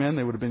 particularly Jewish men.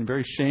 They would have been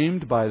very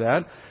shamed by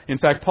that. In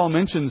fact, Paul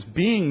mentions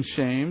being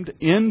shamed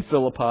in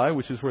Philippi,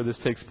 which is where this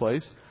takes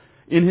place,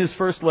 in his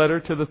first letter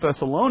to the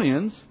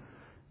Thessalonians.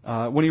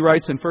 When he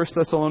writes in 1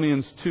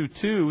 Thessalonians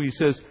 2:2, he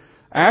says,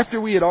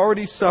 "After we had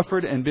already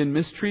suffered and been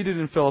mistreated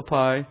in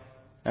Philippi,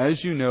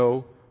 as you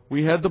know,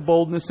 we had the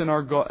boldness in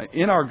our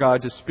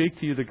God to speak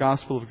to you the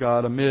gospel of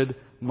God amid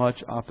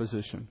much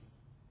opposition."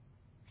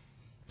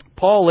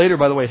 Paul later,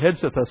 by the way, heads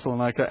to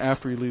Thessalonica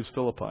after he leaves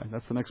Philippi.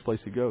 That's the next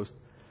place he goes.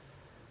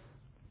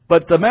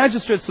 But the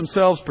magistrates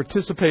themselves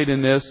participate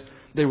in this.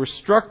 They were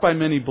struck by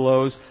many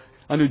blows.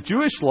 Under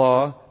Jewish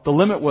law, the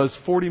limit was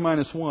 40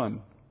 minus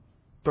 1.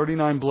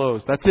 39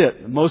 blows. That's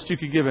it. Most you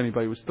could give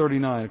anybody was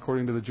 39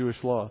 according to the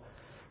Jewish law.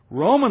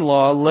 Roman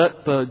law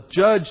let the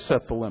judge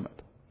set the limit.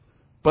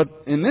 But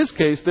in this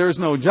case, there's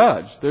no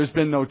judge. There's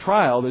been no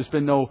trial. There's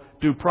been no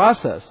due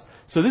process.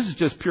 So this is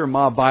just pure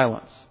mob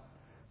violence.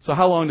 So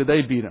how long did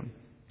they beat him?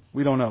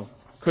 We don't know.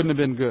 Couldn't have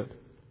been good.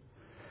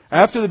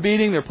 After the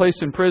beating, they're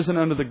placed in prison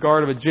under the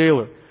guard of a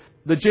jailer.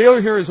 The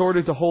jailer here is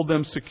ordered to hold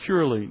them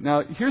securely.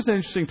 Now, here's an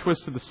interesting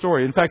twist to the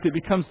story. In fact, it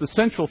becomes the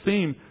central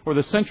theme or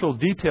the central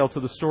detail to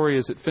the story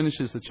as it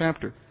finishes the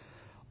chapter.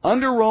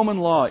 Under Roman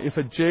law, if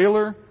a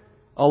jailer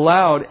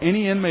allowed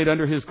any inmate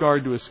under his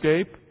guard to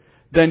escape,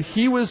 then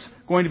he was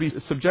going to be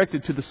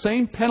subjected to the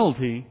same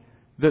penalty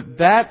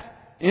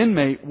that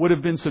inmate would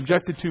have been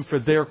subjected to for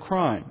their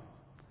crime.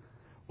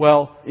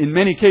 Well, in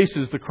many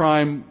cases, the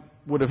crime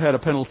would have had a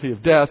penalty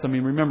of death. I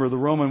mean, remember, the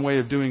Roman way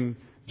of doing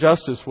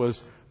justice was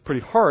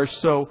pretty harsh.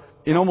 So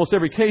in almost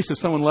every case, if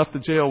someone left the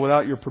jail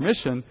without your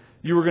permission,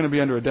 you were going to be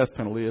under a death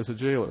penalty as a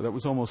jailer. That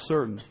was almost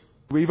certain.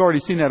 We've already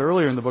seen that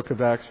earlier in the book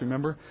of Acts,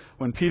 remember?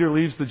 When Peter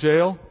leaves the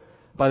jail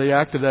by the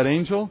act of that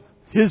angel,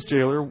 his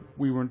jailer,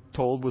 we were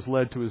told, was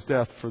led to his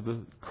death for the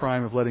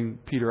crime of letting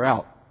Peter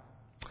out.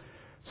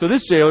 So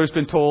this jailer has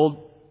been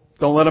told,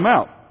 don't let him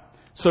out.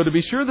 So to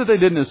be sure that they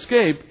didn't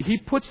escape, he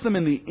puts them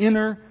in the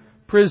inner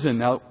prison.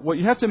 Now, what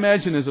you have to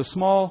imagine is a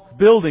small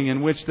building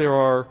in which there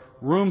are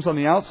rooms on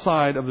the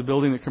outside of the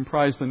building that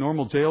comprise the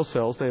normal jail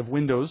cells. They have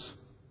windows,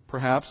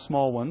 perhaps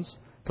small ones,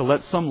 to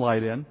let some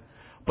light in.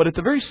 But at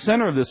the very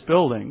center of this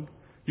building,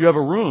 you have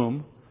a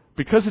room,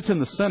 because it's in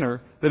the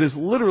center, that is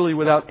literally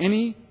without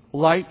any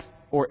light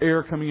or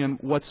air coming in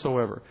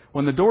whatsoever.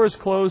 When the door is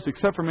closed,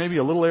 except for maybe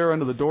a little air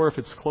under the door if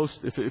it's close,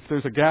 if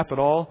there's a gap at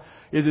all,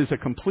 it is a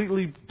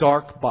completely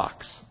dark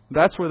box.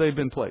 That's where they've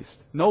been placed.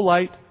 No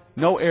light,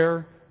 no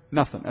air,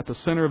 nothing at the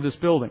center of this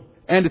building.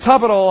 And to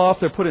top it all off,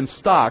 they're put in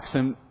stocks.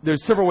 And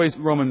there's several ways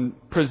Roman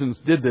prisons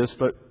did this,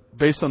 but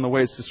based on the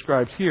way it's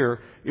described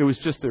here, it was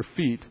just their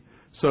feet.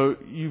 So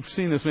you've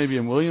seen this maybe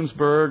in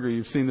Williamsburg, or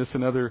you've seen this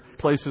in other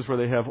places where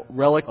they have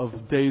relic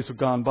of days have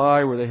gone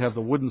by, where they have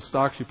the wooden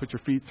stocks you put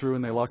your feet through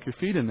and they lock your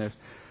feet in there.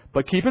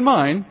 But keep in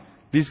mind,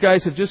 these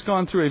guys have just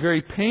gone through a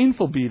very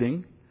painful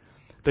beating.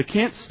 They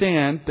can't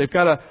stand. They've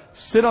got to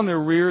sit on their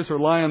rears or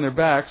lie on their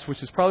backs,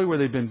 which is probably where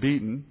they've been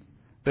beaten.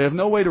 They have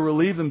no way to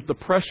relieve them the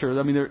pressure.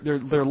 I mean,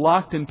 they're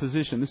locked in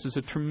position. This is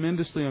a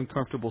tremendously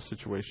uncomfortable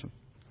situation.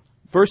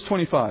 Verse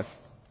 25.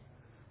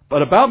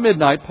 But about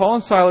midnight, Paul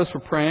and Silas were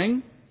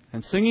praying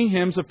and singing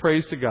hymns of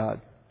praise to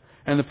God,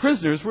 and the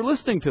prisoners were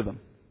listening to them.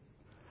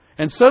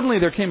 And suddenly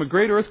there came a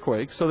great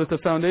earthquake, so that the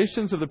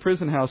foundations of the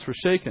prison house were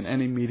shaken,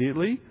 and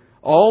immediately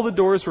all the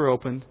doors were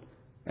opened,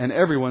 and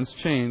everyone's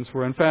chains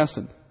were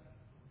unfastened.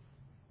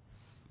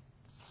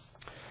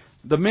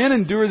 The men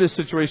endure this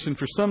situation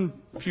for some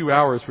few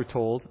hours, we're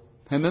told,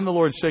 and then the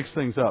Lord shakes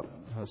things up,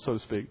 so to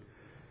speak.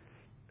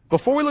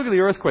 Before we look at the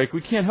earthquake,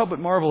 we can't help but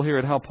marvel here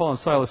at how Paul and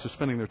Silas are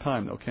spending their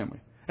time, though, can we?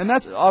 And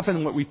that's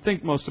often what we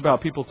think most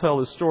about. People tell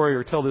this story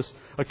or tell this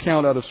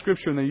account out of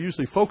Scripture, and they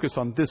usually focus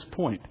on this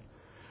point.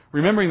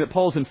 Remembering that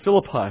Paul's in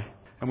Philippi,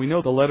 and we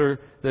know the letter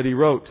that he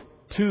wrote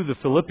to the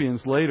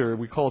Philippians later,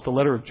 we call it the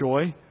letter of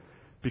joy,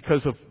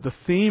 because of the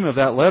theme of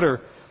that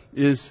letter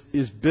is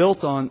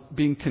built on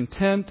being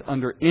content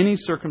under any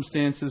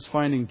circumstances,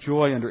 finding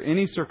joy under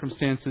any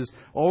circumstances,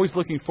 always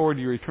looking forward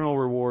to your eternal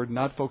reward,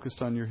 not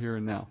focused on your here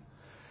and now.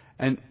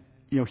 And,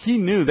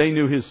 they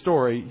knew his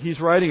story. He's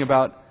writing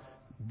about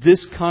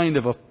this kind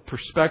of a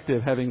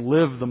perspective, having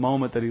lived the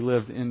moment that he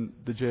lived in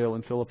the jail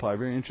in Philippi.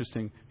 Very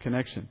interesting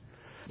connection.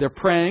 They're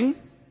praying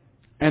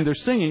and they're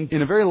singing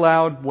in a very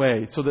loud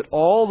way so that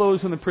all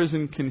those in the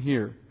prison can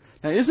hear.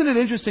 Now, isn't it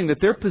interesting that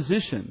their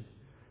position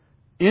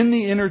in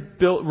the inner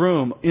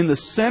room, in the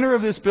center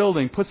of this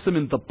building, puts them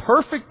in the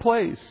perfect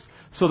place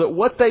so that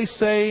what they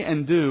say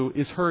and do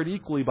is heard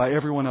equally by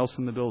everyone else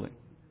in the building.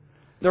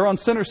 They're on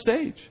center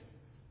stage,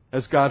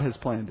 as God has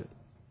planned it.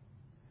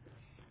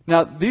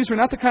 Now, these were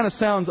not the kind of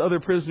sounds other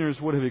prisoners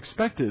would have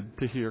expected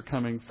to hear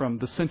coming from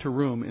the center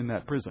room in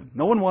that prison.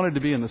 No one wanted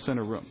to be in the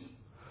center room.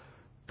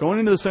 Going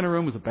into the center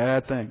room was a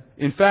bad thing.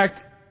 In fact,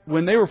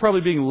 when they were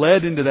probably being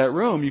led into that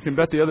room, you can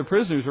bet the other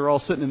prisoners are all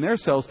sitting in their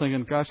cells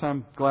thinking, gosh,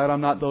 I'm glad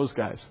I'm not those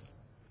guys.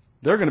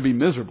 They're going to be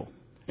miserable.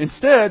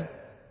 Instead,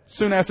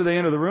 soon after they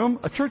enter the room,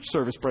 a church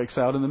service breaks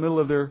out in the middle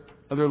of their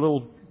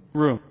little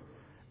room.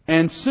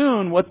 And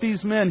soon, what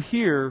these men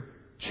hear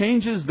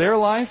changes their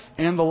life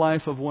and the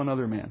life of one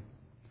other man.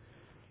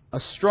 A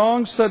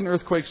strong, sudden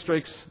earthquake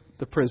strikes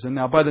the prison.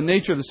 Now, by the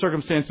nature of the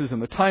circumstances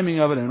and the timing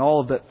of it and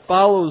all of that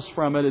follows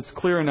from it, it's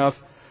clear enough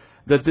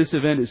that this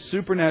event is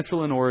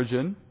supernatural in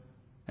origin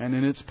and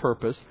in its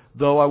purpose,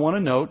 though I want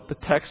to note the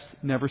text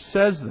never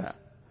says that.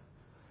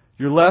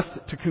 You're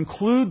left to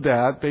conclude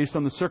that based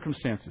on the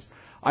circumstances.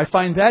 I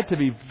find that to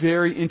be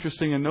very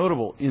interesting and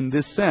notable in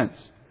this sense.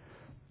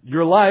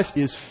 Your life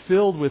is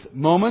filled with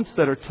moments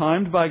that are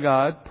timed by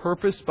God,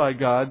 purposed by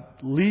God,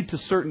 lead to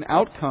certain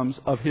outcomes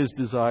of His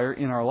desire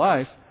in our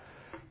life.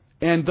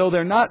 And though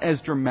they're not as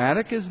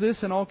dramatic as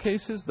this in all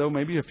cases, though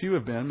maybe a few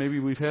have been, maybe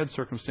we've had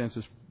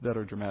circumstances that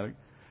are dramatic,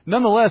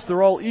 nonetheless,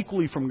 they're all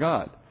equally from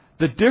God.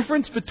 The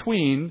difference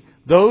between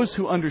those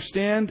who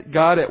understand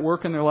God at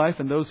work in their life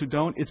and those who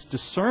don't, it's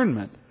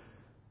discernment,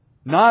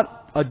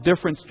 not a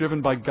difference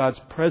driven by God's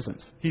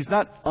presence. He's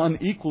not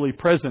unequally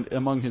present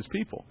among His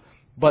people.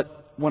 But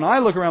when I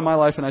look around my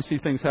life and I see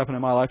things happen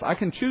in my life, I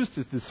can choose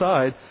to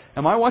decide,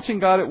 am I watching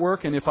God at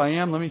work? And if I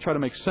am, let me try to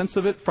make sense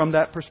of it from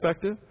that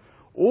perspective.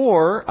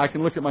 Or I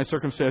can look at my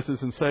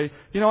circumstances and say,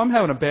 I'm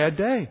having a bad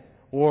day.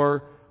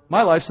 Or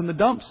my life's in the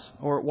dumps.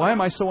 Or why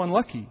am I so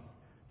unlucky?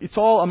 It's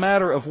all a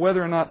matter of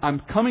whether or not I'm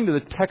coming to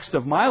the text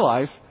of my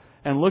life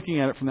and looking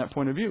at it from that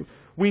point of view.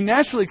 We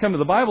naturally come to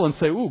the Bible and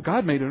say, ooh,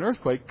 God made an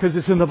earthquake because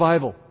it's in the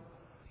Bible.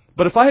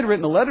 But if I had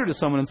written a letter to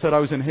someone and said I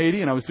was in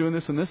Haiti and I was doing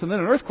this and this, and then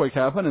an earthquake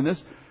happened and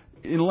this,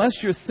 unless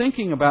you're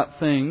thinking about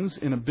things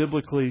in a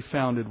biblically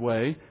founded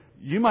way,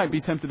 you might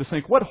be tempted to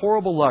think, what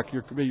horrible luck,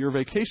 your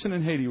vacation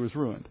in Haiti was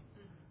ruined.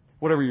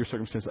 Whatever your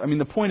circumstances. I mean,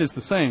 the point is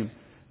the same.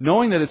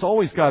 Knowing that it's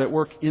always God at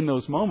work in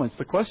those moments,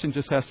 the question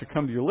just has to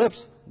come to your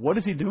lips. What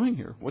is He doing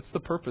here? What's the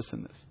purpose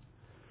in this?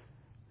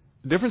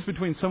 The difference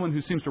between someone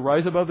who seems to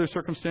rise above their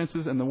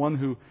circumstances and the one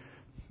who,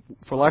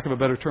 for lack of a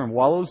better term,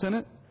 wallows in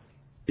it,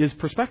 is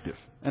perspective.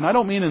 And I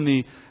don't mean in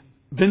the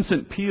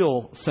Vincent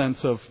Peale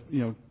sense of,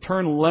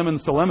 turn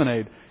lemons to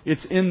lemonade.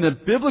 It's in the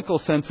biblical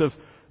sense of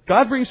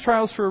God brings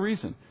trials for a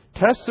reason.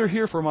 Tests are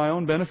here for my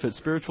own benefit,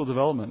 spiritual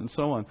development, and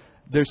so on.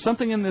 There's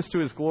something in this to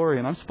His glory,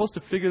 and I'm supposed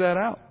to figure that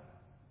out.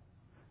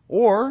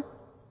 Or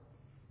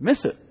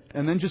miss it,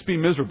 and then just be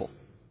miserable.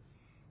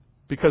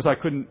 Because I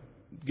couldn't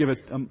give it,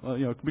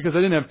 because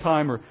I didn't have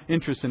time or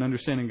interest in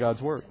understanding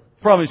God's Word.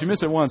 The problem is you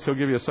miss it once, He'll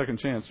give you a second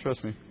chance,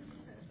 trust me.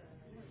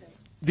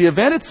 The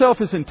event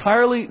itself is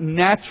entirely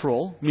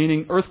natural,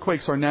 meaning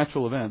earthquakes are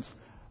natural events.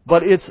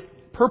 But its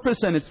purpose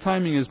and its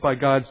timing is by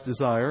God's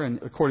desire and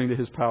according to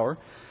His power.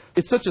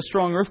 It's such a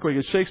strong earthquake,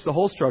 it shakes the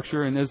whole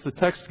structure, and as the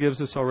text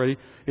gives us already,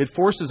 it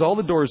forces all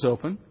the doors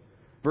open.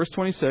 Verse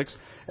 26,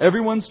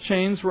 everyone's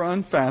chains were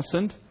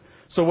unfastened.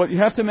 So what you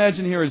have to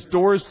imagine here is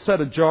doors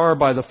set ajar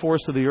by the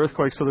force of the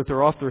earthquake so that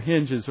they're off their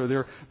hinges,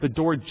 or the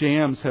door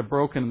jambs have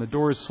broken and the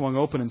door is swung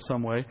open in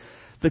some way.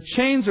 The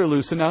chains are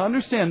loose. And now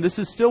understand, this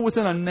is still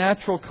within a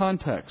natural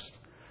context.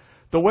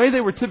 The way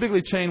they were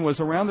typically chained was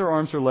around their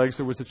arms or legs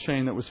there was a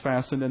chain that was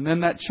fastened, and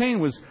then that chain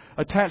was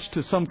attached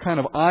to some kind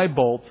of eye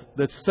bolt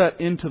that's set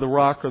into the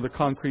rock or the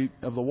concrete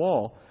of the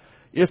wall.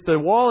 If the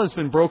wall has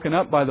been broken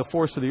up by the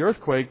force of the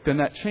earthquake, then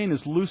that chain is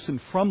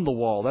loosened from the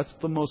wall. That's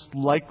the most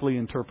likely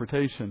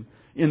interpretation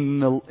in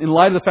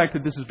light of the fact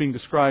that this is being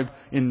described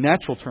in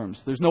natural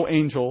terms. There's no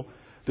angel.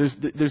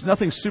 There's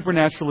nothing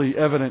supernaturally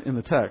evident in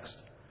the text.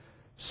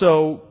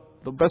 So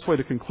the best way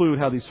to conclude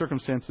how these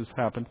circumstances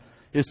happened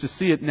is to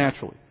see it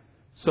naturally.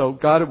 So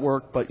God at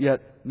work, but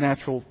yet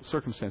natural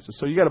circumstances.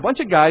 So you got a bunch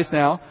of guys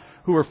now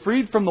who are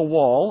freed from the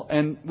wall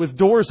and with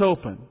doors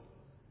open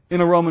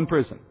in a Roman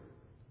prison.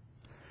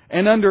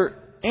 And under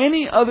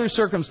any other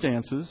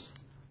circumstances,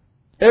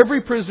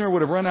 every prisoner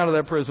would have run out of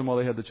that prison while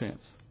they had the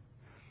chance.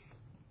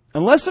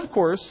 Unless, of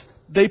course,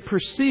 they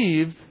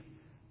perceived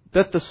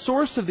that the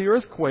source of the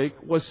earthquake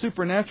was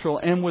supernatural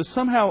and was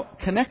somehow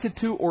connected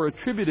to or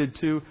attributed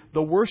to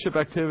the worship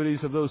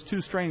activities of those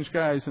two strange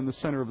guys in the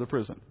center of the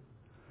prison.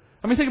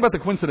 I mean, think about the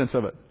coincidence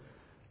of it.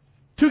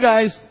 Two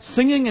guys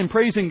singing and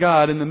praising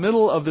God in the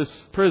middle of this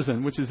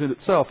prison, which is in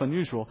itself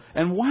unusual.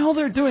 And while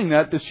they're doing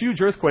that, this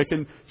huge earthquake,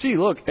 and gee,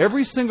 look,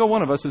 every single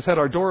one of us has had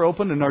our door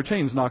opened and our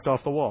chains knocked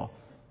off the wall.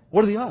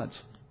 What are the odds?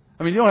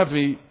 I mean, you don't have to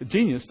be a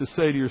genius to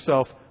say to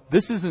yourself,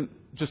 this isn't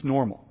just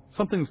normal.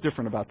 Something's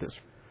different about this.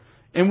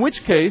 In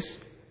which case,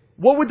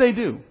 what would they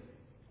do?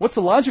 What's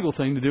the logical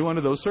thing to do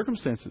under those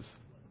circumstances?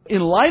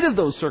 In light of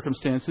those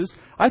circumstances,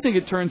 I think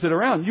it turns it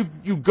around.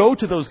 You go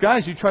to those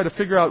guys, you try to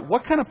figure out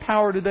what kind of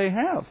power do they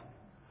have?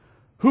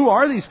 Who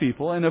are these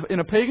people? In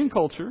a pagan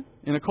culture,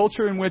 in a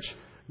culture in which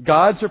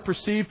gods are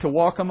perceived to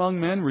walk among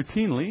men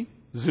routinely,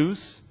 Zeus,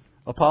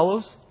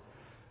 Apollos,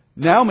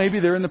 now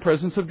maybe they're in the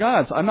presence of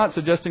gods. I'm not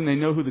suggesting they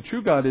know who the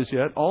true God is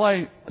yet. All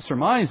I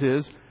surmise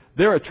is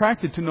they're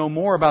attracted to know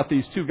more about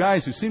these two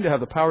guys who seem to have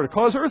the power to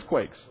cause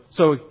earthquakes.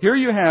 So here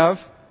you have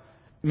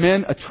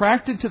men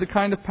attracted to the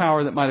kind of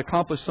power that might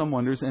accomplish some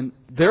wonders and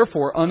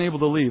therefore unable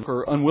to leave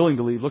or unwilling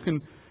to leave. Look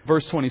in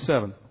verse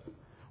 27.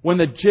 When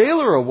the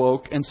jailer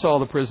awoke and saw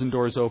the prison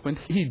doors opened,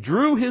 he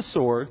drew his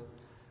sword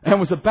and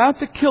was about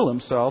to kill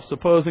himself,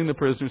 supposing the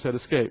prisoners had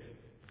escaped.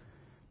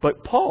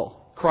 But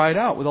Paul cried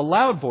out with a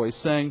loud voice,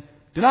 saying,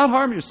 "Do not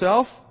harm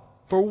yourself,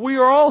 for we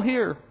are all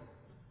here."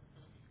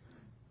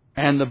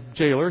 And the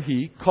jailer,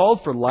 he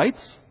called for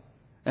lights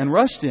and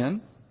rushed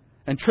in.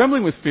 And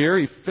trembling with fear,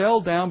 he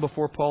fell down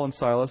before Paul and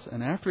Silas.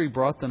 And after he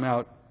brought them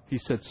out, he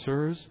said,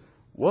 "Sirs,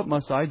 what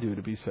must I do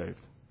to be saved?"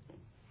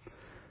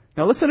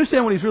 Now let's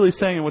understand what he's really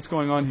saying and what's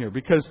going on here.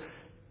 Because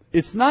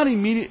it's not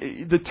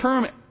immediate. The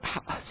term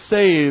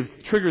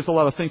saved triggers a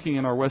lot of thinking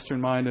in our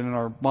Western mind and in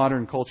our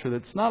modern culture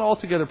that's not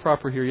altogether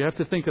proper here. You have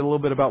to think a little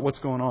bit about what's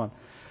going on.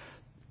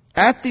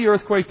 At the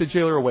earthquake, the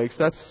jailer awakes.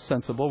 That's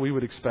sensible. We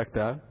would expect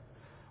that.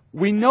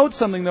 We note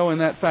something, though, in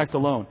that fact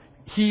alone.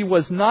 He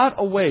was not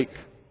awake,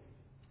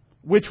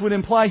 which would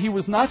imply he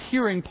was not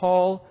hearing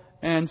Paul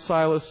and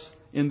Silas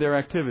in their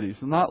activities.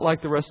 Not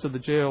like the rest of the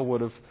jail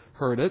would have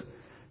heard it.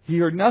 He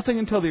heard nothing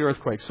until the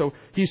earthquake. So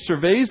he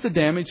surveys the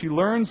damage. He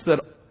learns that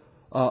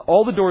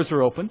all the doors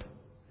are opened.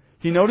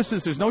 He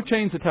notices there's no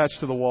chains attached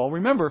to the wall.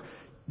 Remember,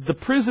 the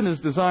prison is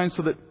designed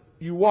so that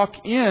you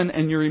walk in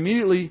and you're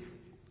immediately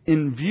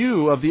in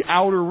view of the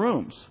outer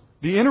rooms.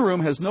 The inner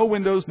room has no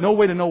windows, no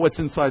way to know what's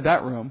inside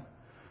that room.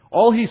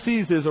 All he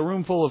sees is a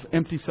room full of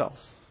empty cells,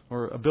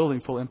 or a building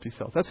full of empty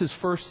cells. That's his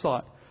first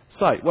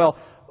sight. Well,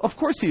 of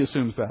course he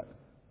assumes that.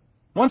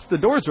 Once the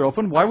doors are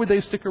open, why would they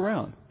stick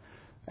around?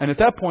 And at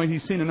that point,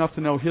 he's seen enough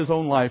to know his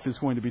own life is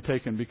going to be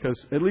taken,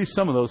 because at least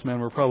some of those men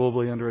were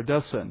probably under a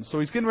death sentence. So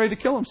he's getting ready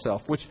to kill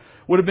himself, which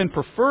would have been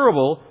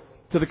preferable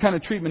to the kind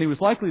of treatment he was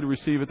likely to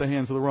receive at the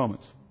hands of the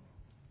Romans.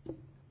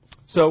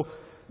 So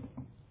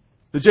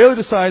the jailer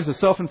decides a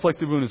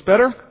self-inflicted wound is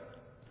better.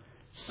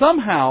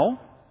 Somehow,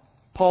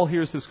 Paul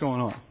hears this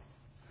going on.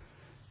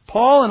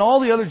 Paul and all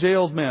the other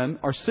jailed men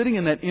are sitting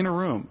in that inner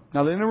room.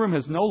 Now, the inner room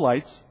has no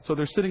lights, so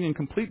they're sitting in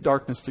complete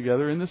darkness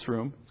together in this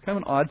room. It's kind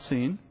of an odd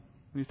scene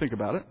when you think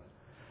about it.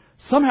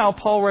 Somehow,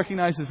 Paul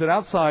recognizes that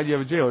outside you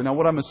have a jailer. Now,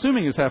 what I'm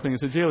assuming is happening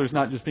is the jailer is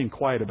not just being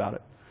quiet about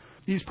it.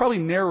 He's probably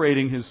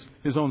narrating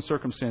his own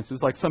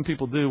circumstances, like some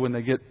people do when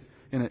they get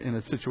in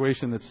a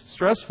situation that's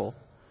stressful.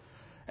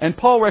 And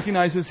Paul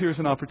recognizes here's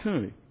an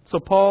opportunity. So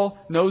Paul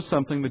knows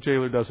something the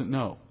jailer doesn't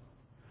know.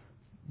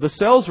 The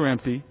cells are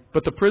empty,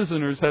 but the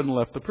prisoners hadn't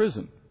left the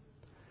prison.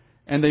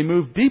 And they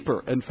moved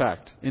deeper, in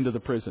fact, into the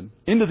prison,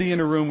 into the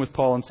inner room with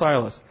Paul and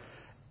Silas.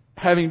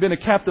 Having been a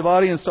captive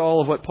audience to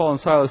all of what Paul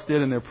and Silas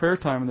did in their prayer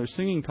time and their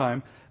singing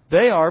time,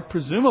 they are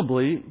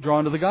presumably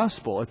drawn to the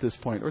gospel at this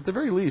point, or at the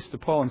very least to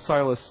Paul and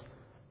Silas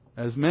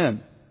as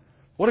men.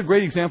 What a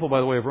great example, by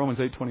the way, of Romans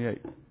 8:28.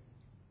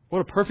 What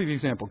a perfect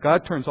example.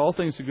 God turns all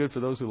things to good for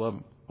those who love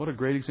Him. What a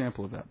great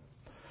example of that.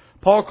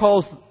 Paul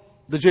calls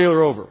the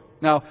jailer over.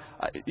 Now,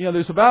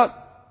 there's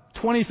about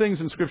 20 things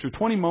in Scripture,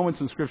 20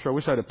 moments in Scripture I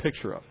wish I had a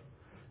picture of.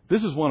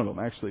 This is one of them,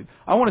 actually.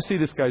 I want to see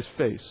this guy's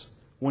face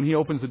when he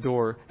opens the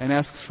door and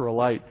asks for a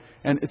light.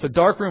 And it's a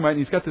dark room, right? And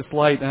he's got this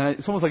light, and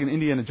it's almost like an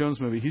Indiana Jones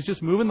movie. He's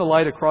just moving the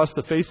light across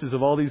the faces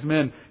of all these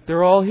men.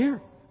 They're all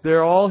here.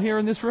 They're all here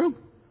in this room.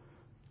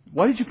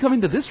 Why did you come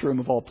into this room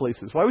of all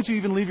places? Why would you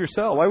even leave your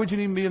cell? Why would you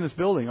even be in this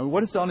building? I mean,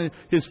 what is on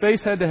his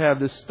face had to have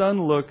this stunned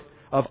look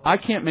of, I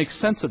can't make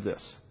sense of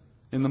this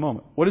in the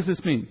moment. What does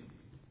this mean?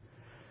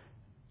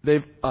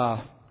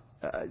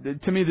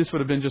 To me, this would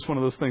have been just one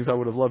of those things I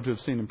would have loved to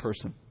have seen in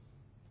person.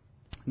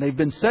 They've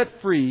been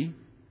set free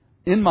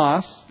en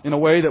masse in a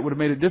way that would have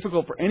made it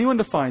difficult for anyone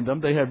to find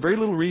them. They had very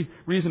little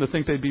reason to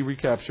think they'd be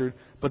recaptured,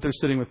 but they're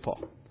sitting with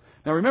Paul.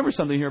 Now remember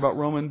something here about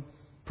Roman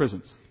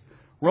prisons.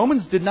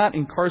 Romans did not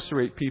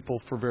incarcerate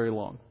people for very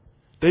long.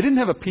 They didn't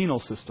have a penal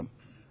system.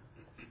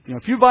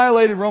 If you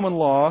violated Roman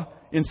law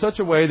in such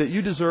a way that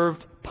you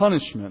deserved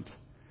punishment,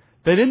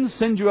 they didn't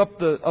send you up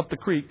the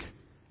creek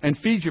and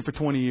feed you for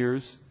 20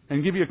 years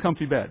and give you a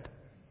comfy bed.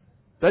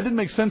 That didn't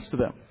make sense to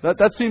them.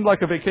 That seemed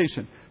like a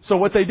vacation. So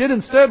what they did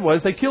instead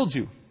was they killed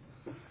you.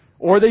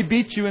 Or they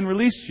beat you and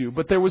released you.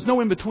 But there was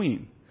no in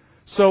between.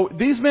 So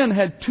these men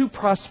had two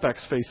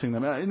prospects facing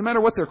them. No matter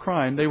what their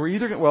crime, they were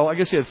either, well, I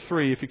guess you had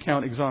three if you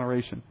count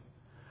exoneration.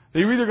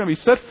 They were either going to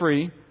be set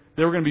free,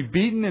 they were going to be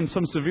beaten in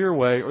some severe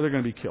way, or they're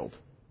going to be killed.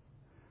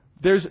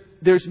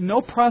 There's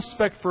no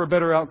prospect for a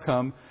better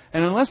outcome.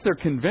 And unless they're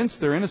convinced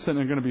they're innocent and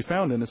are going to be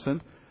found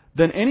innocent,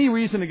 then any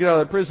reason to get out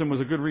of that prison was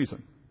a good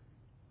reason.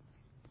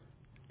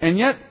 And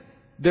yet,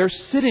 they're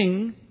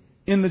sitting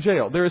in the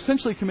jail. They're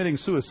essentially committing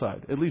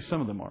suicide, at least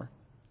some of them are,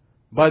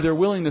 by their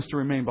willingness to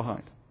remain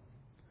behind.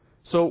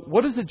 So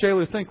what does the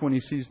jailer think when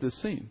he sees this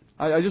scene?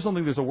 I just don't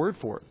think there's a word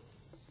for it.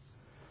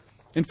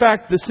 In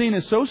fact, the scene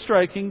is so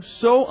striking,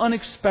 so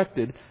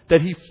unexpected,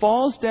 that he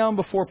falls down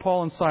before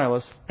Paul and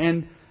Silas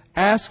and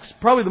asks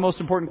probably the most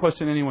important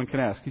question anyone can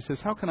ask. He says,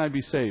 how can I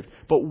be saved?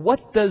 But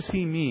what does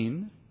he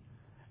mean?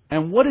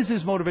 And what is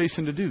his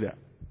motivation to do that?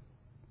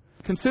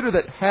 Consider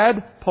that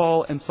had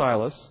Paul and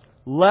Silas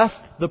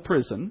left the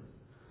prison,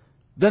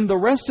 then the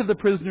rest of the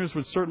prisoners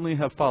would certainly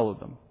have followed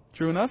them.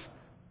 True enough?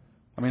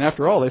 I mean,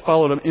 after all, they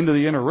followed them into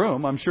the inner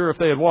room. I'm sure if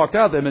they had walked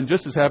out, they'd been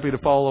just as happy to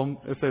follow them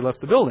if they left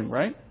the building,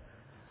 right?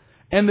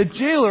 And the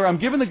jailer, I'm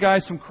giving the guy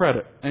some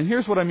credit. And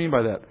here's what I mean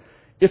by that.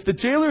 If the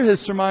jailer has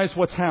surmised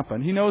what's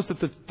happened, he knows that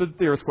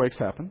the earthquakes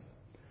happened.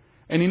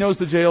 And he knows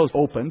the jail is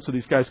open, so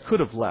these guys could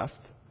have left.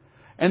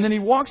 And then he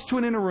walks to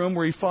an inner room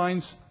where he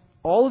finds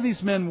all of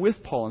these men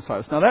with Paul and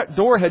Silas. Now that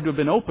door had to have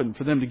been opened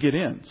for them to get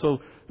in.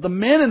 So the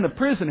men in the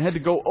prison had to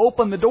go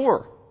open the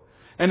door.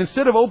 And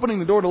instead of opening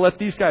the door to let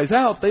these guys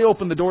out, they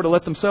opened the door to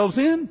let themselves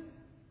in.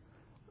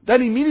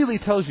 That immediately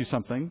tells you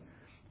something.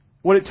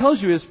 What it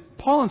tells you is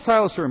Paul and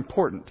Silas are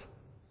important.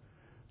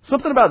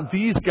 Something about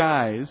these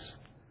guys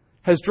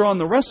has drawn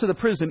the rest of the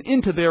prison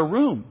into their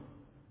room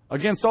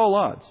against all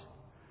odds.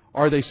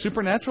 Are they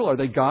supernatural? Are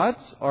they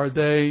gods? Are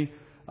they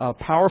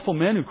powerful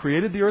men who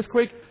created the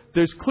earthquake?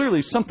 There's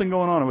clearly something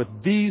going on with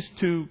these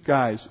two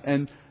guys.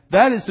 And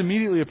that is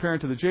immediately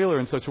apparent to the jailer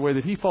in such a way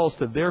that he falls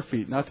to their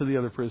feet, not to the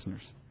other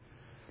prisoners.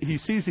 He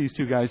sees these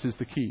two guys as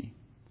the key.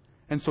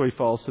 And so he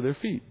falls to their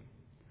feet.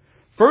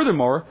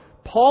 Furthermore,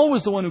 Paul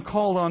was the one who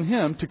called on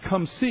him to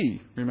come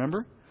see,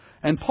 remember?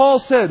 And Paul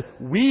said,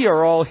 we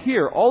are all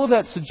here. All of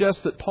that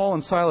suggests that Paul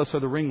and Silas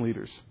are the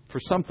ringleaders for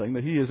something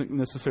that he isn't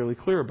necessarily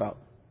clear about.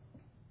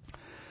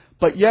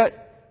 But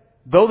yet,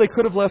 though they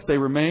could have left, they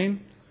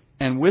remain,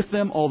 and with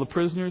them all the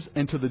prisoners.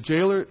 And to the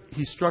jailer,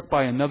 he's struck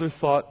by another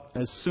thought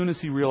as soon as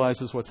he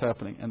realizes what's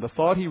happening. And the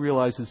thought he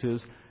realizes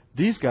is,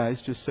 these guys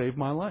just saved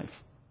my life.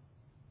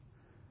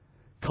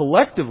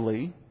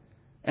 Collectively,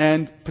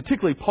 and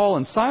particularly Paul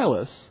and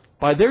Silas,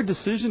 by their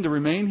decision to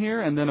remain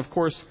here, and then of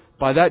course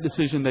by that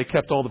decision they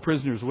kept all the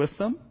prisoners with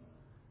them,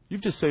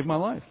 you've just saved my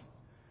life.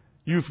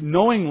 You've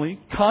knowingly,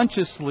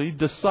 consciously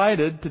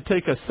decided to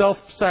take a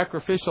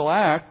self-sacrificial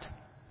act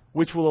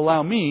which will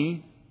allow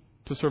me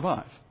to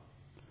survive.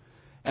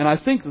 And I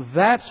think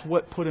that's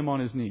what put him on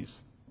his knees.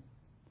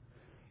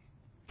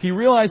 He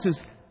realizes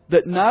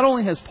that not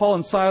only has Paul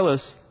and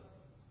Silas,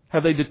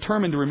 have they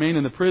determined to remain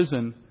in the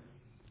prison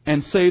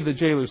and save the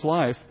jailer's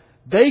life,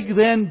 they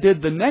then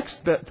did the next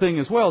thing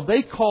as well.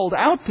 They called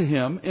out to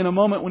him in a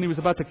moment when he was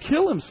about to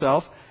kill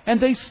himself, and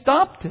they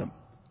stopped him.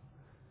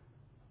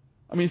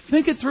 I mean,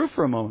 think it through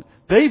for a moment.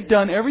 They've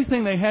done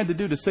everything they had to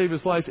do to save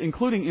his life,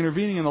 including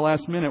intervening in the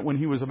last minute when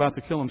he was about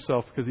to kill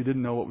himself because he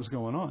didn't know what was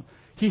going on.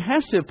 He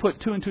has to have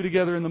put two and two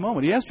together in the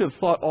moment. He has to have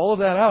thought all of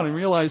that out and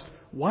realized,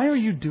 why are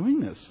you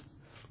doing this?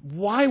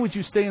 Why would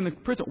you stay in the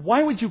prison?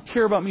 Why would you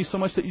care about me so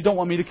much that you don't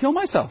want me to kill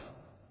myself?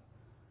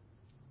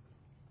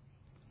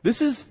 This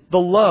is the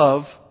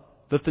love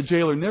that the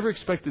jailer never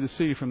expected to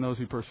see from those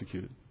he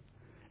persecuted.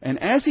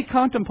 And as he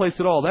contemplates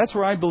it all, that's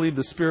where I believe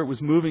the Spirit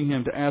was moving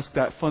him to ask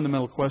that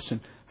fundamental question.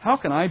 How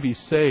can I be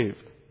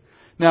saved?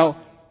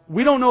 Now,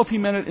 we don't know if he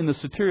meant it in the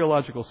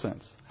soteriological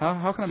sense.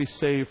 How can I be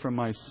saved from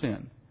my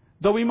sin?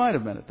 Though he might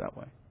have meant it that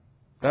way.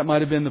 That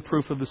might have been the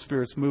proof of the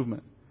Spirit's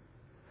movement.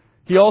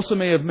 He also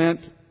may have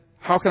meant,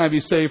 how can I be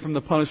saved from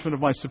the punishment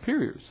of my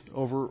superiors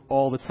over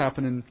all that's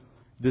happened in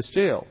this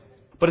jail?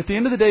 But at the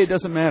end of the day, it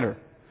doesn't matter.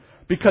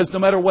 Because no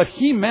matter what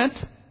he meant,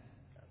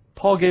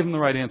 Paul gave him the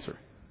right answer.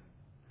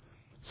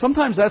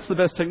 Sometimes that's the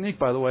best technique,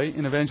 by the way,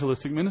 in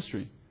evangelistic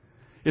ministry.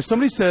 If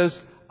somebody says,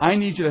 I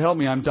need you to help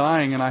me, I'm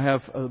dying and I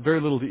have very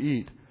little to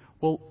eat.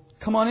 Well,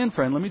 come on in,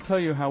 friend. Let me tell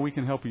you how we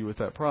can help you with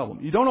that problem.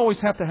 You don't always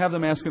have to have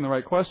them asking the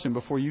right question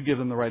before you give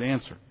them the right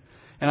answer.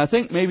 And I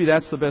think maybe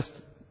that's the best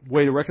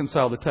way to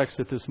reconcile the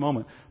text at this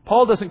moment.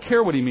 Paul doesn't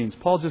care what he means.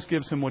 Paul just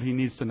gives him what he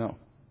needs to know.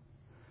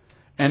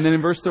 And then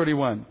in verse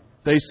 31,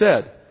 they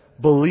said,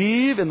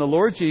 believe in the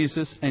Lord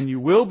Jesus and you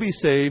will be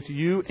saved,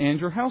 you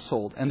and your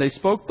household. And they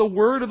spoke the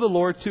word of the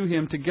Lord to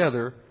him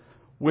together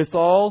with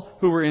all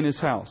who were in his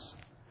house.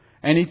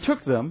 And he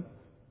took them,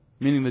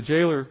 meaning the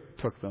jailer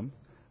took them,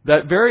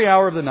 that very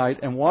hour of the night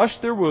and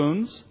washed their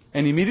wounds.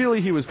 And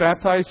immediately he was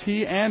baptized,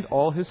 he and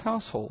all his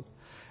household.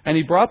 And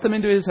he brought them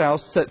into his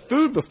house, set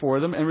food before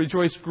them, and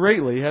rejoiced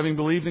greatly, having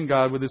believed in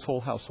God with his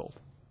whole household.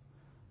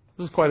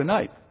 This is quite a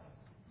night.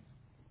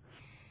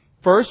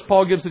 First,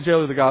 Paul gives the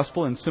jailer the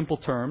gospel in simple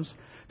terms.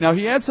 Now,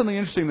 he adds something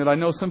interesting that I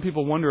know some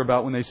people wonder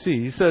about when they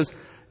see. He says,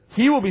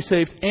 he will be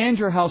saved and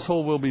your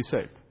household will be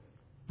saved.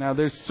 Now,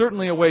 there's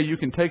certainly a way you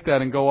can take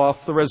that and go off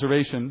the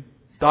reservation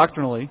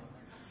doctrinally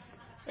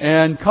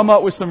and come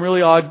up with some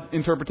really odd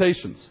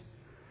interpretations.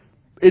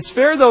 It's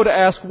fair, though, to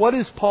ask, what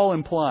is Paul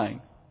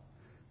implying?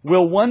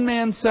 Will one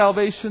man's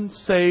salvation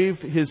save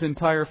his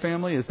entire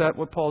family? Is that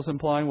what Paul's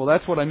implying? Well,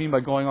 that's what I mean by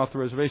going off the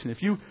reservation.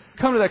 If you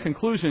come to that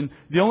conclusion,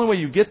 the only way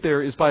you get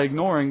there is by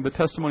ignoring the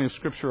testimony of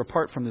Scripture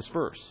apart from this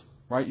verse.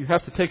 Right? You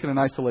have to take it in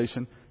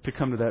isolation to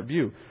come to that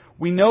view.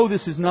 We know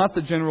this is not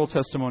the general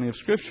testimony of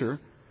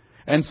Scripture,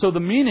 and so the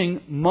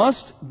meaning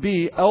must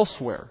be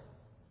elsewhere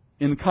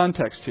in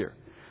context here.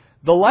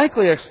 The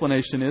likely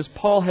explanation is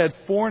Paul had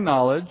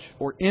foreknowledge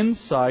or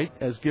insight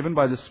as given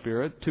by the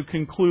Spirit to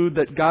conclude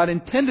that God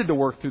intended to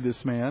work through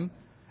this man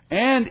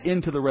and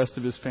into the rest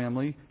of his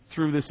family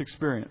through this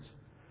experience.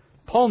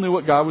 Paul knew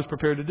what God was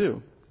prepared to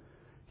do.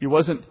 He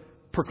wasn't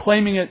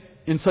proclaiming it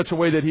in such a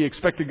way that he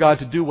expected God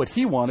to do what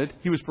he wanted.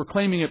 He was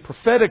proclaiming it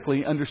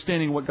prophetically,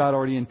 understanding what God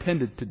already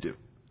intended to do.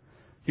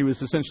 He was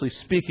essentially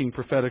speaking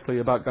prophetically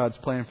about God's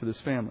plan for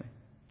this family.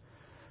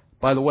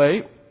 By the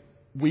way,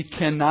 we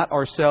cannot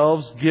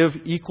ourselves give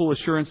equal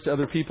assurance to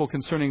other people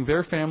concerning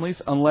their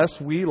families unless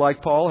we,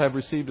 like Paul, have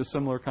received a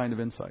similar kind of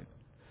insight.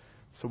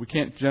 So we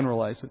can't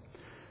generalize it.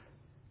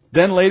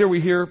 Then later we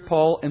hear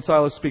Paul and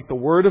Silas speak the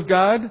Word of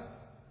God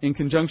in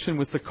conjunction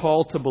with the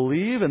call to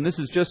believe. And this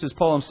is just as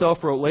Paul himself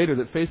wrote later,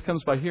 that faith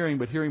comes by hearing,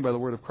 but hearing by the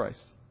Word of Christ.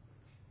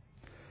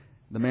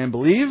 The man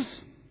believes,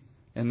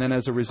 and then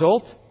as a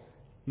result,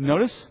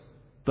 notice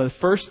the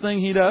first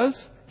thing he does,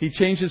 he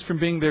changes from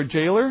being their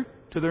jailer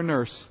to their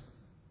nurse.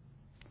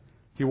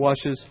 He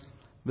washes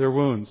their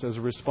wounds as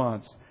a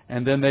response.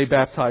 And then they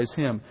baptize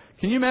him.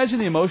 Can you imagine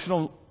the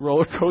emotional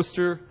roller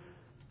coaster?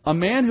 A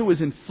man who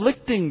was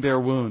inflicting their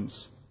wounds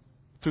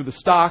through the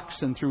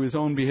stocks and through his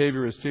own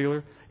behavior as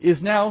jailer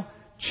is now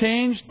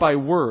changed by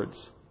words,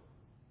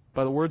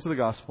 by the words of the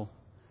gospel,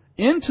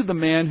 into the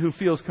man who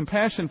feels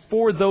compassion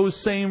for those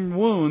same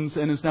wounds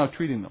and is now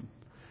treating them.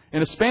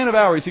 In a span of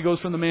hours, he goes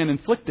from the man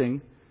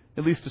inflicting,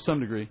 at least to some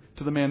degree,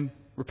 to the man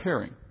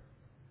repairing.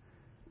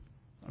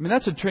 I mean,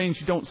 that's a change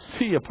you don't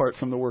see apart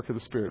from the work of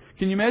the Spirit.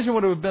 Can you imagine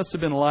what it must have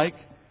been like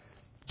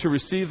to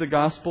receive the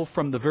gospel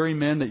from the very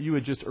men that you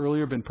had just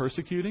earlier been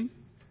persecuting?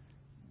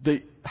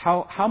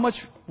 How much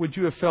would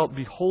you have felt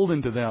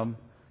beholden to them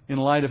in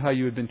light of how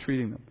you had been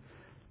treating them?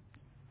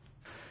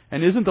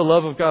 And isn't the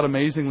love of God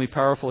amazingly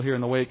powerful here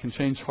in the way it can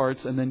change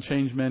hearts and then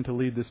change men to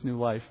lead this new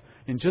life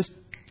in just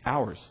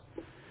hours?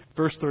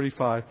 Verse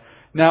 35.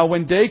 Now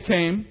when day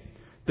came,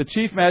 the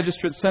chief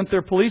magistrate sent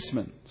their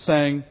policemen,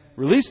 saying,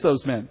 release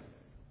those men.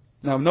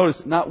 Now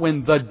notice, not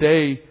when the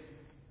day,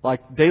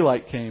 like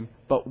daylight came,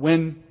 but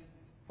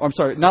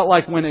not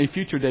like when a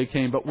future day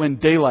came, but when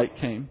daylight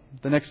came,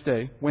 the next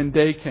day, when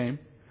day came,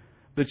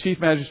 the chief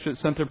magistrate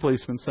sent their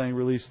policemen, saying,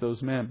 release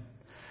those men.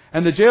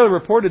 And the jailer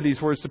reported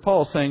these words to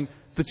Paul, saying,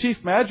 the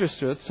chief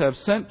magistrates have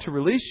sent to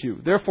release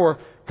you. Therefore,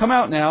 come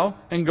out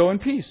now and go in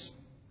peace.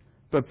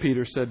 But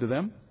Peter said to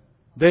them,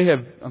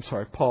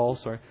 Paul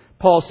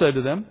said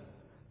to them,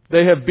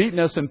 they have beaten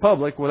us in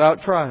public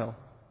without trial,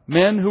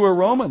 men who are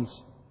Romans,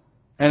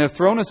 and have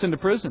thrown us into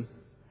prison.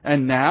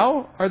 And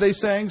now, are they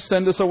saying,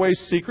 send us away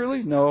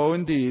secretly? No,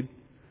 indeed.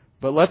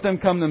 But let them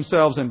come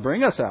themselves and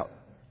bring us out.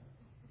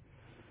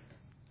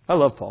 I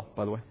love Paul,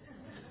 by the way.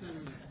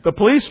 The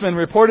policemen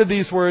reported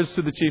these words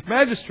to the chief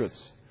magistrates.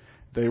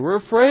 They were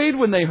afraid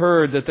when they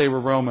heard that they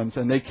were Romans,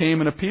 and they came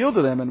and appealed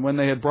to them. And when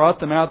they had brought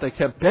them out, they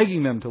kept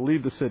begging them to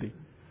leave the city.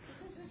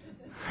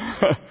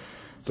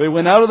 They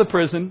went out of the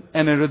prison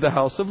and entered the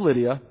house of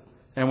Lydia.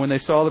 And when they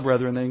saw the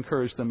brethren, they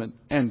encouraged them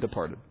and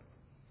departed.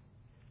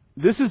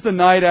 This is the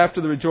night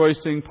after the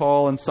rejoicing.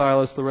 Paul and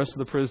Silas, the rest of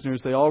the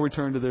prisoners, they all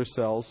returned to their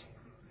cells.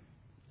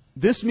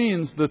 This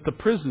means that the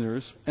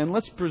prisoners, and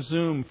let's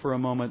presume for a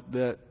moment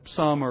that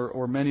some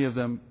or many of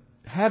them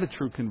had a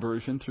true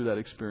conversion through that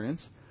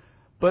experience,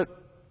 but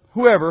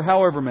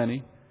however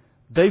many,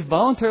 they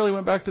voluntarily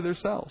went back to their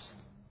cells.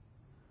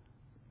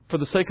 For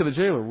the sake of the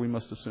jailer, we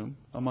must assume,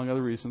 among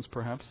other reasons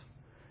perhaps,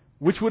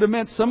 which would have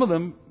meant some of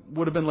them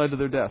would have been led to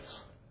their deaths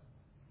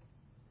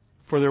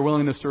for their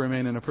willingness to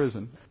remain in a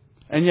prison.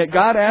 And yet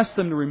God asked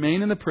them to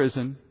remain in the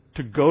prison,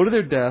 to go to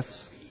their deaths,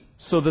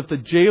 so that the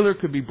jailer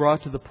could be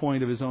brought to the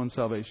point of his own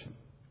salvation.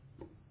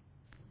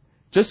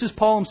 Just as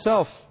Paul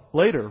himself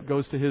later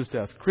goes to his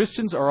death.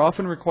 Christians are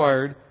often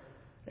required,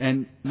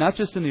 and not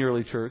just in the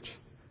early church,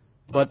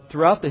 but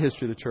throughout the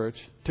history of the church,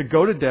 to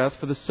go to death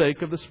for the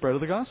sake of the spread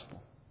of the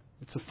gospel.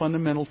 It's a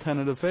fundamental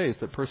tenet of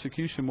faith that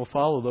persecution will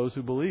follow those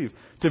who believe,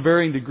 to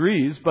varying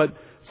degrees, but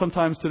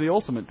sometimes to the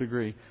ultimate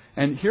degree.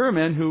 And here are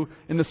men who,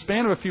 in the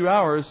span of a few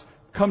hours,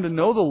 come to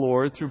know the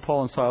Lord through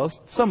Paul and Silas,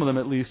 some of them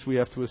at least we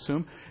have to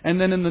assume,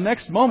 and then in the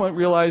next moment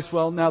realize,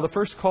 well, now the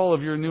first call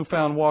of your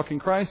newfound walk in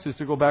Christ is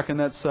to go back in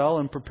that cell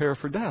and prepare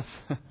for death.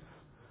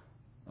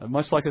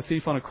 Much like a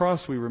thief on a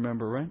cross, we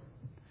remember, right?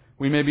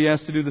 We may be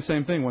asked to do the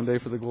same thing one day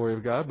for the glory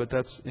of God, but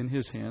that's in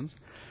His hands.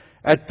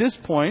 At this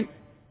point,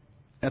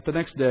 at the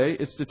next day,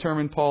 it's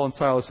determined Paul and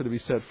Silas are to be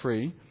set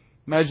free.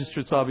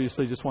 Magistrates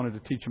obviously just wanted to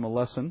teach them a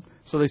lesson,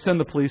 so they send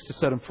the police to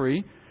set them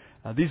free.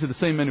 These are the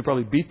same men who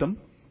probably beat them.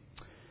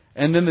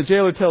 And then the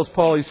jailer tells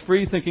Paul he's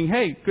free, thinking,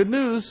 hey, good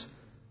news.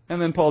 And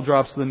then Paul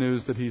drops the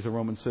news that he's a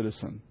Roman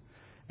citizen.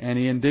 And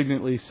he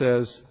indignantly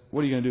says,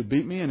 what are you going to do,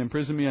 beat me and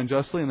imprison me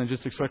unjustly and then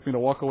just expect me to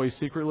walk away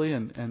secretly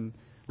and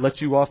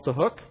let you off the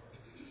hook?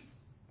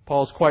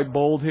 Paul's quite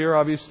bold here,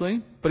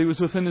 obviously, but he was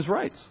within his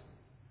rights.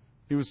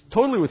 He was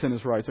totally within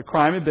his rights. A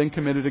crime had been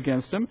committed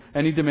against him,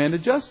 and he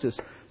demanded justice.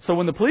 So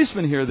when the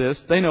policemen hear this,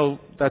 they know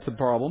that's a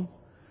problem.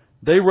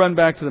 They run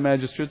back to the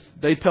magistrates.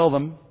 They tell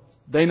them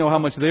they know how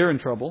much they're in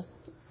trouble.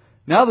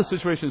 Now the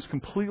situation is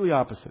completely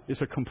opposite.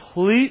 It's a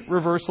complete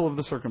reversal of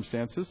the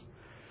circumstances.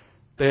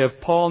 They have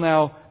Paul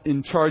now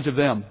in charge of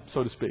them,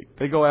 so to speak.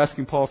 They go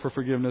asking Paul for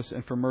forgiveness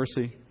and for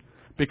mercy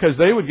because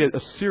they would get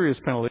a serious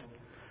penalty.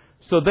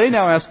 So they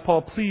now ask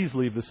Paul, please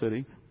leave the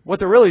city. What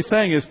they're really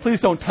saying is,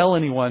 please don't tell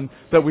anyone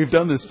that we've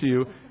done this to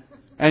you.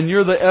 And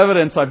you're the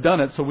evidence I've done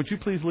it, so would you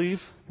please leave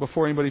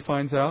before anybody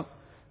finds out?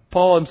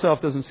 Paul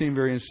himself doesn't seem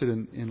very interested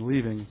in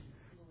leaving.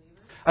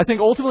 I think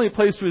ultimately it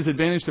plays to his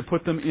advantage to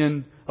put them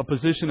in a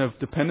position of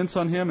dependence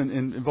on him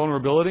and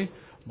vulnerability.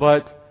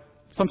 But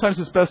sometimes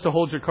it's best to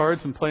hold your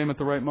cards and play them at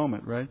the right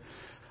moment, right?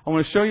 I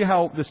want to show you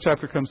how this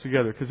chapter comes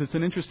together because it's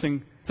an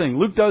interesting thing.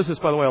 Luke does this,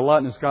 by the way, a lot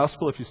in his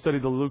gospel. If you study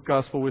the Luke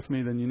gospel with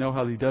me, then you know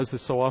how he does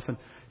this so often.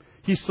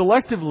 He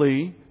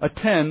selectively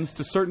attends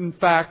to certain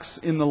facts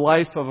in the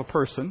life of a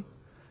person.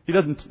 He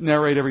doesn't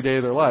narrate every day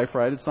of their life,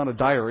 right? It's not a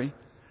diary.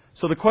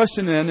 So the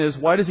question then is,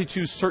 why does he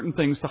choose certain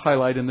things to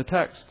highlight in the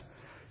text?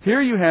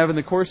 Here you have, in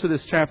the course of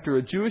this chapter,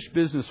 a Jewish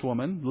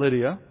businesswoman,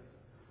 Lydia,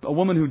 a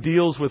woman who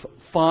deals with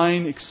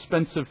fine,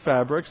 expensive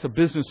fabrics, a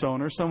business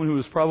owner, someone who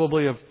is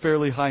probably of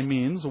fairly high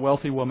means, a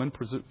wealthy woman,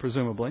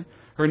 presumably.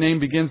 Her name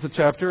begins the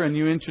chapter, and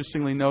you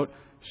interestingly note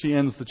she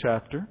ends the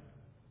chapter.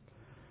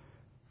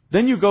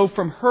 Then you go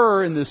from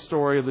her in this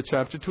story of the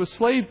chapter to a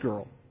slave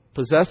girl,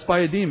 possessed by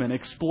a demon,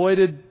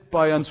 exploited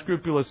by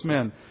unscrupulous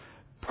men.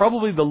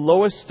 Probably the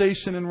lowest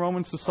station in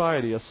Roman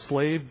society, a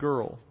slave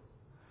girl.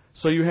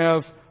 So you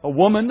have a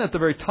woman at the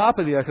very top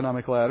of the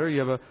economic ladder.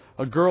 You have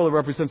a girl that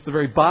represents the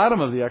very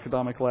bottom of the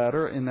economic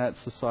ladder in that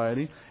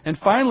society. And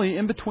finally,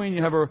 in between,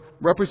 you have a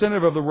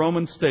representative of the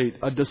Roman state,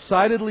 a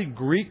decidedly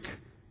Greek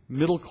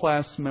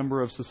middle-class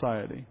member of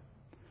society.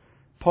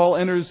 Paul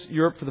enters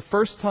Europe for the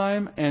first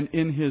time, and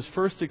in his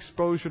first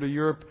exposure to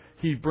Europe,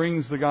 he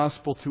brings the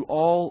gospel to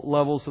all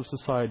levels of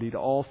society, to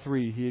all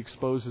three. He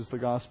exposes the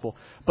gospel.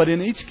 But in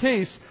each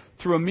case,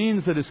 through a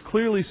means that is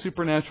clearly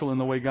supernatural in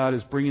the way God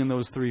is bringing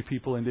those three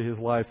people into his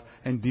life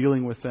and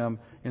dealing with them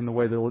in the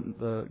way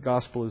the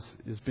gospel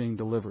is being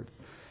delivered.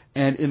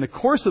 And in the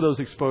course of those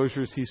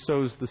exposures, he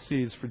sows the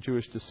seeds for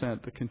Jewish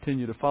descent that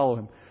continue to follow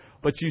him.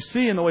 But you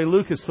see in the way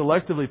Luke has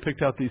selectively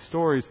picked out these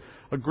stories,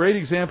 a great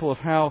example of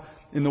how,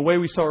 in the way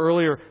we saw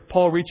earlier,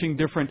 Paul reaching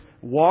different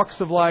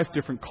walks of life,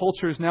 different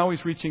cultures. Now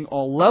he's reaching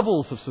all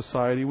levels of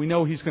society. We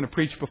know he's going to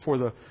preach before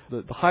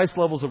the highest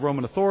levels of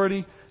Roman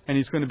authority, and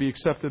he's going to be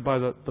accepted by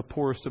the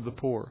poorest of the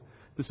poor.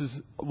 This is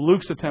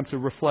Luke's attempt to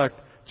reflect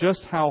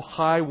just how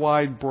high,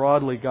 wide,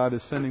 broadly God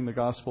is sending the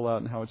gospel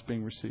out and how it's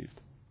being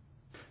received.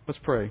 Let's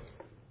pray.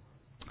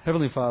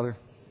 Heavenly Father,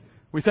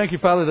 we thank you,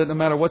 Father, that no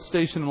matter what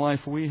station in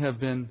life we have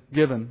been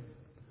given,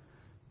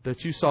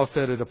 that you saw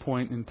fit at a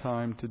point in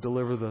time to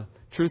deliver the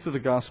truth of the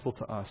gospel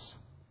to us.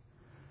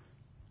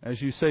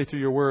 As you say through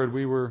your word,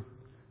 we were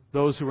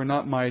those who were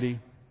not mighty,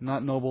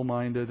 not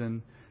noble-minded,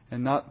 and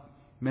not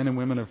men and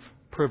women of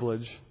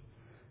privilege.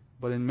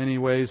 But in many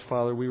ways,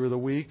 Father, we were the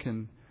weak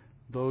and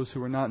those who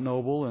were not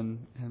noble.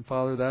 And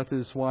Father, that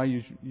is why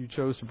you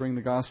chose to bring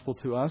the gospel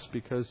to us,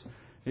 because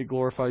it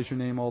glorifies your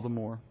name all the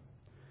more.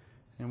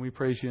 And we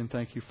praise you and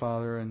thank you,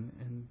 Father,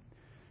 and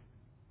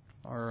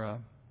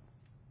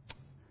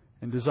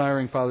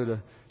desiring,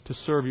 Father, to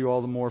serve you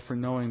all the more for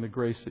knowing the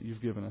grace that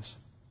you've given us.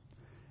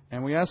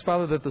 And we ask,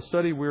 Father, that the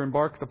study we're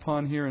embarked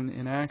upon here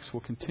in Acts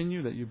will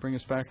continue, that you bring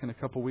us back in a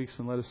couple weeks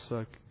and let us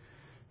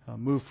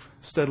move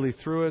steadily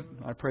through it.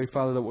 I pray,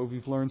 Father, that what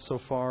we've learned so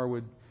far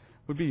would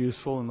be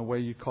useful in the way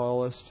you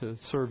call us to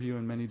serve you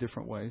in many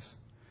different ways,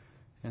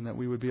 and that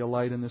we would be a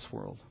light in this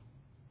world.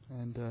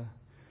 And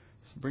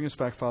so bring us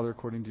back, Father,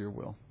 according to your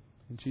will.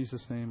 In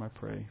Jesus' name I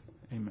pray.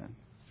 Amen.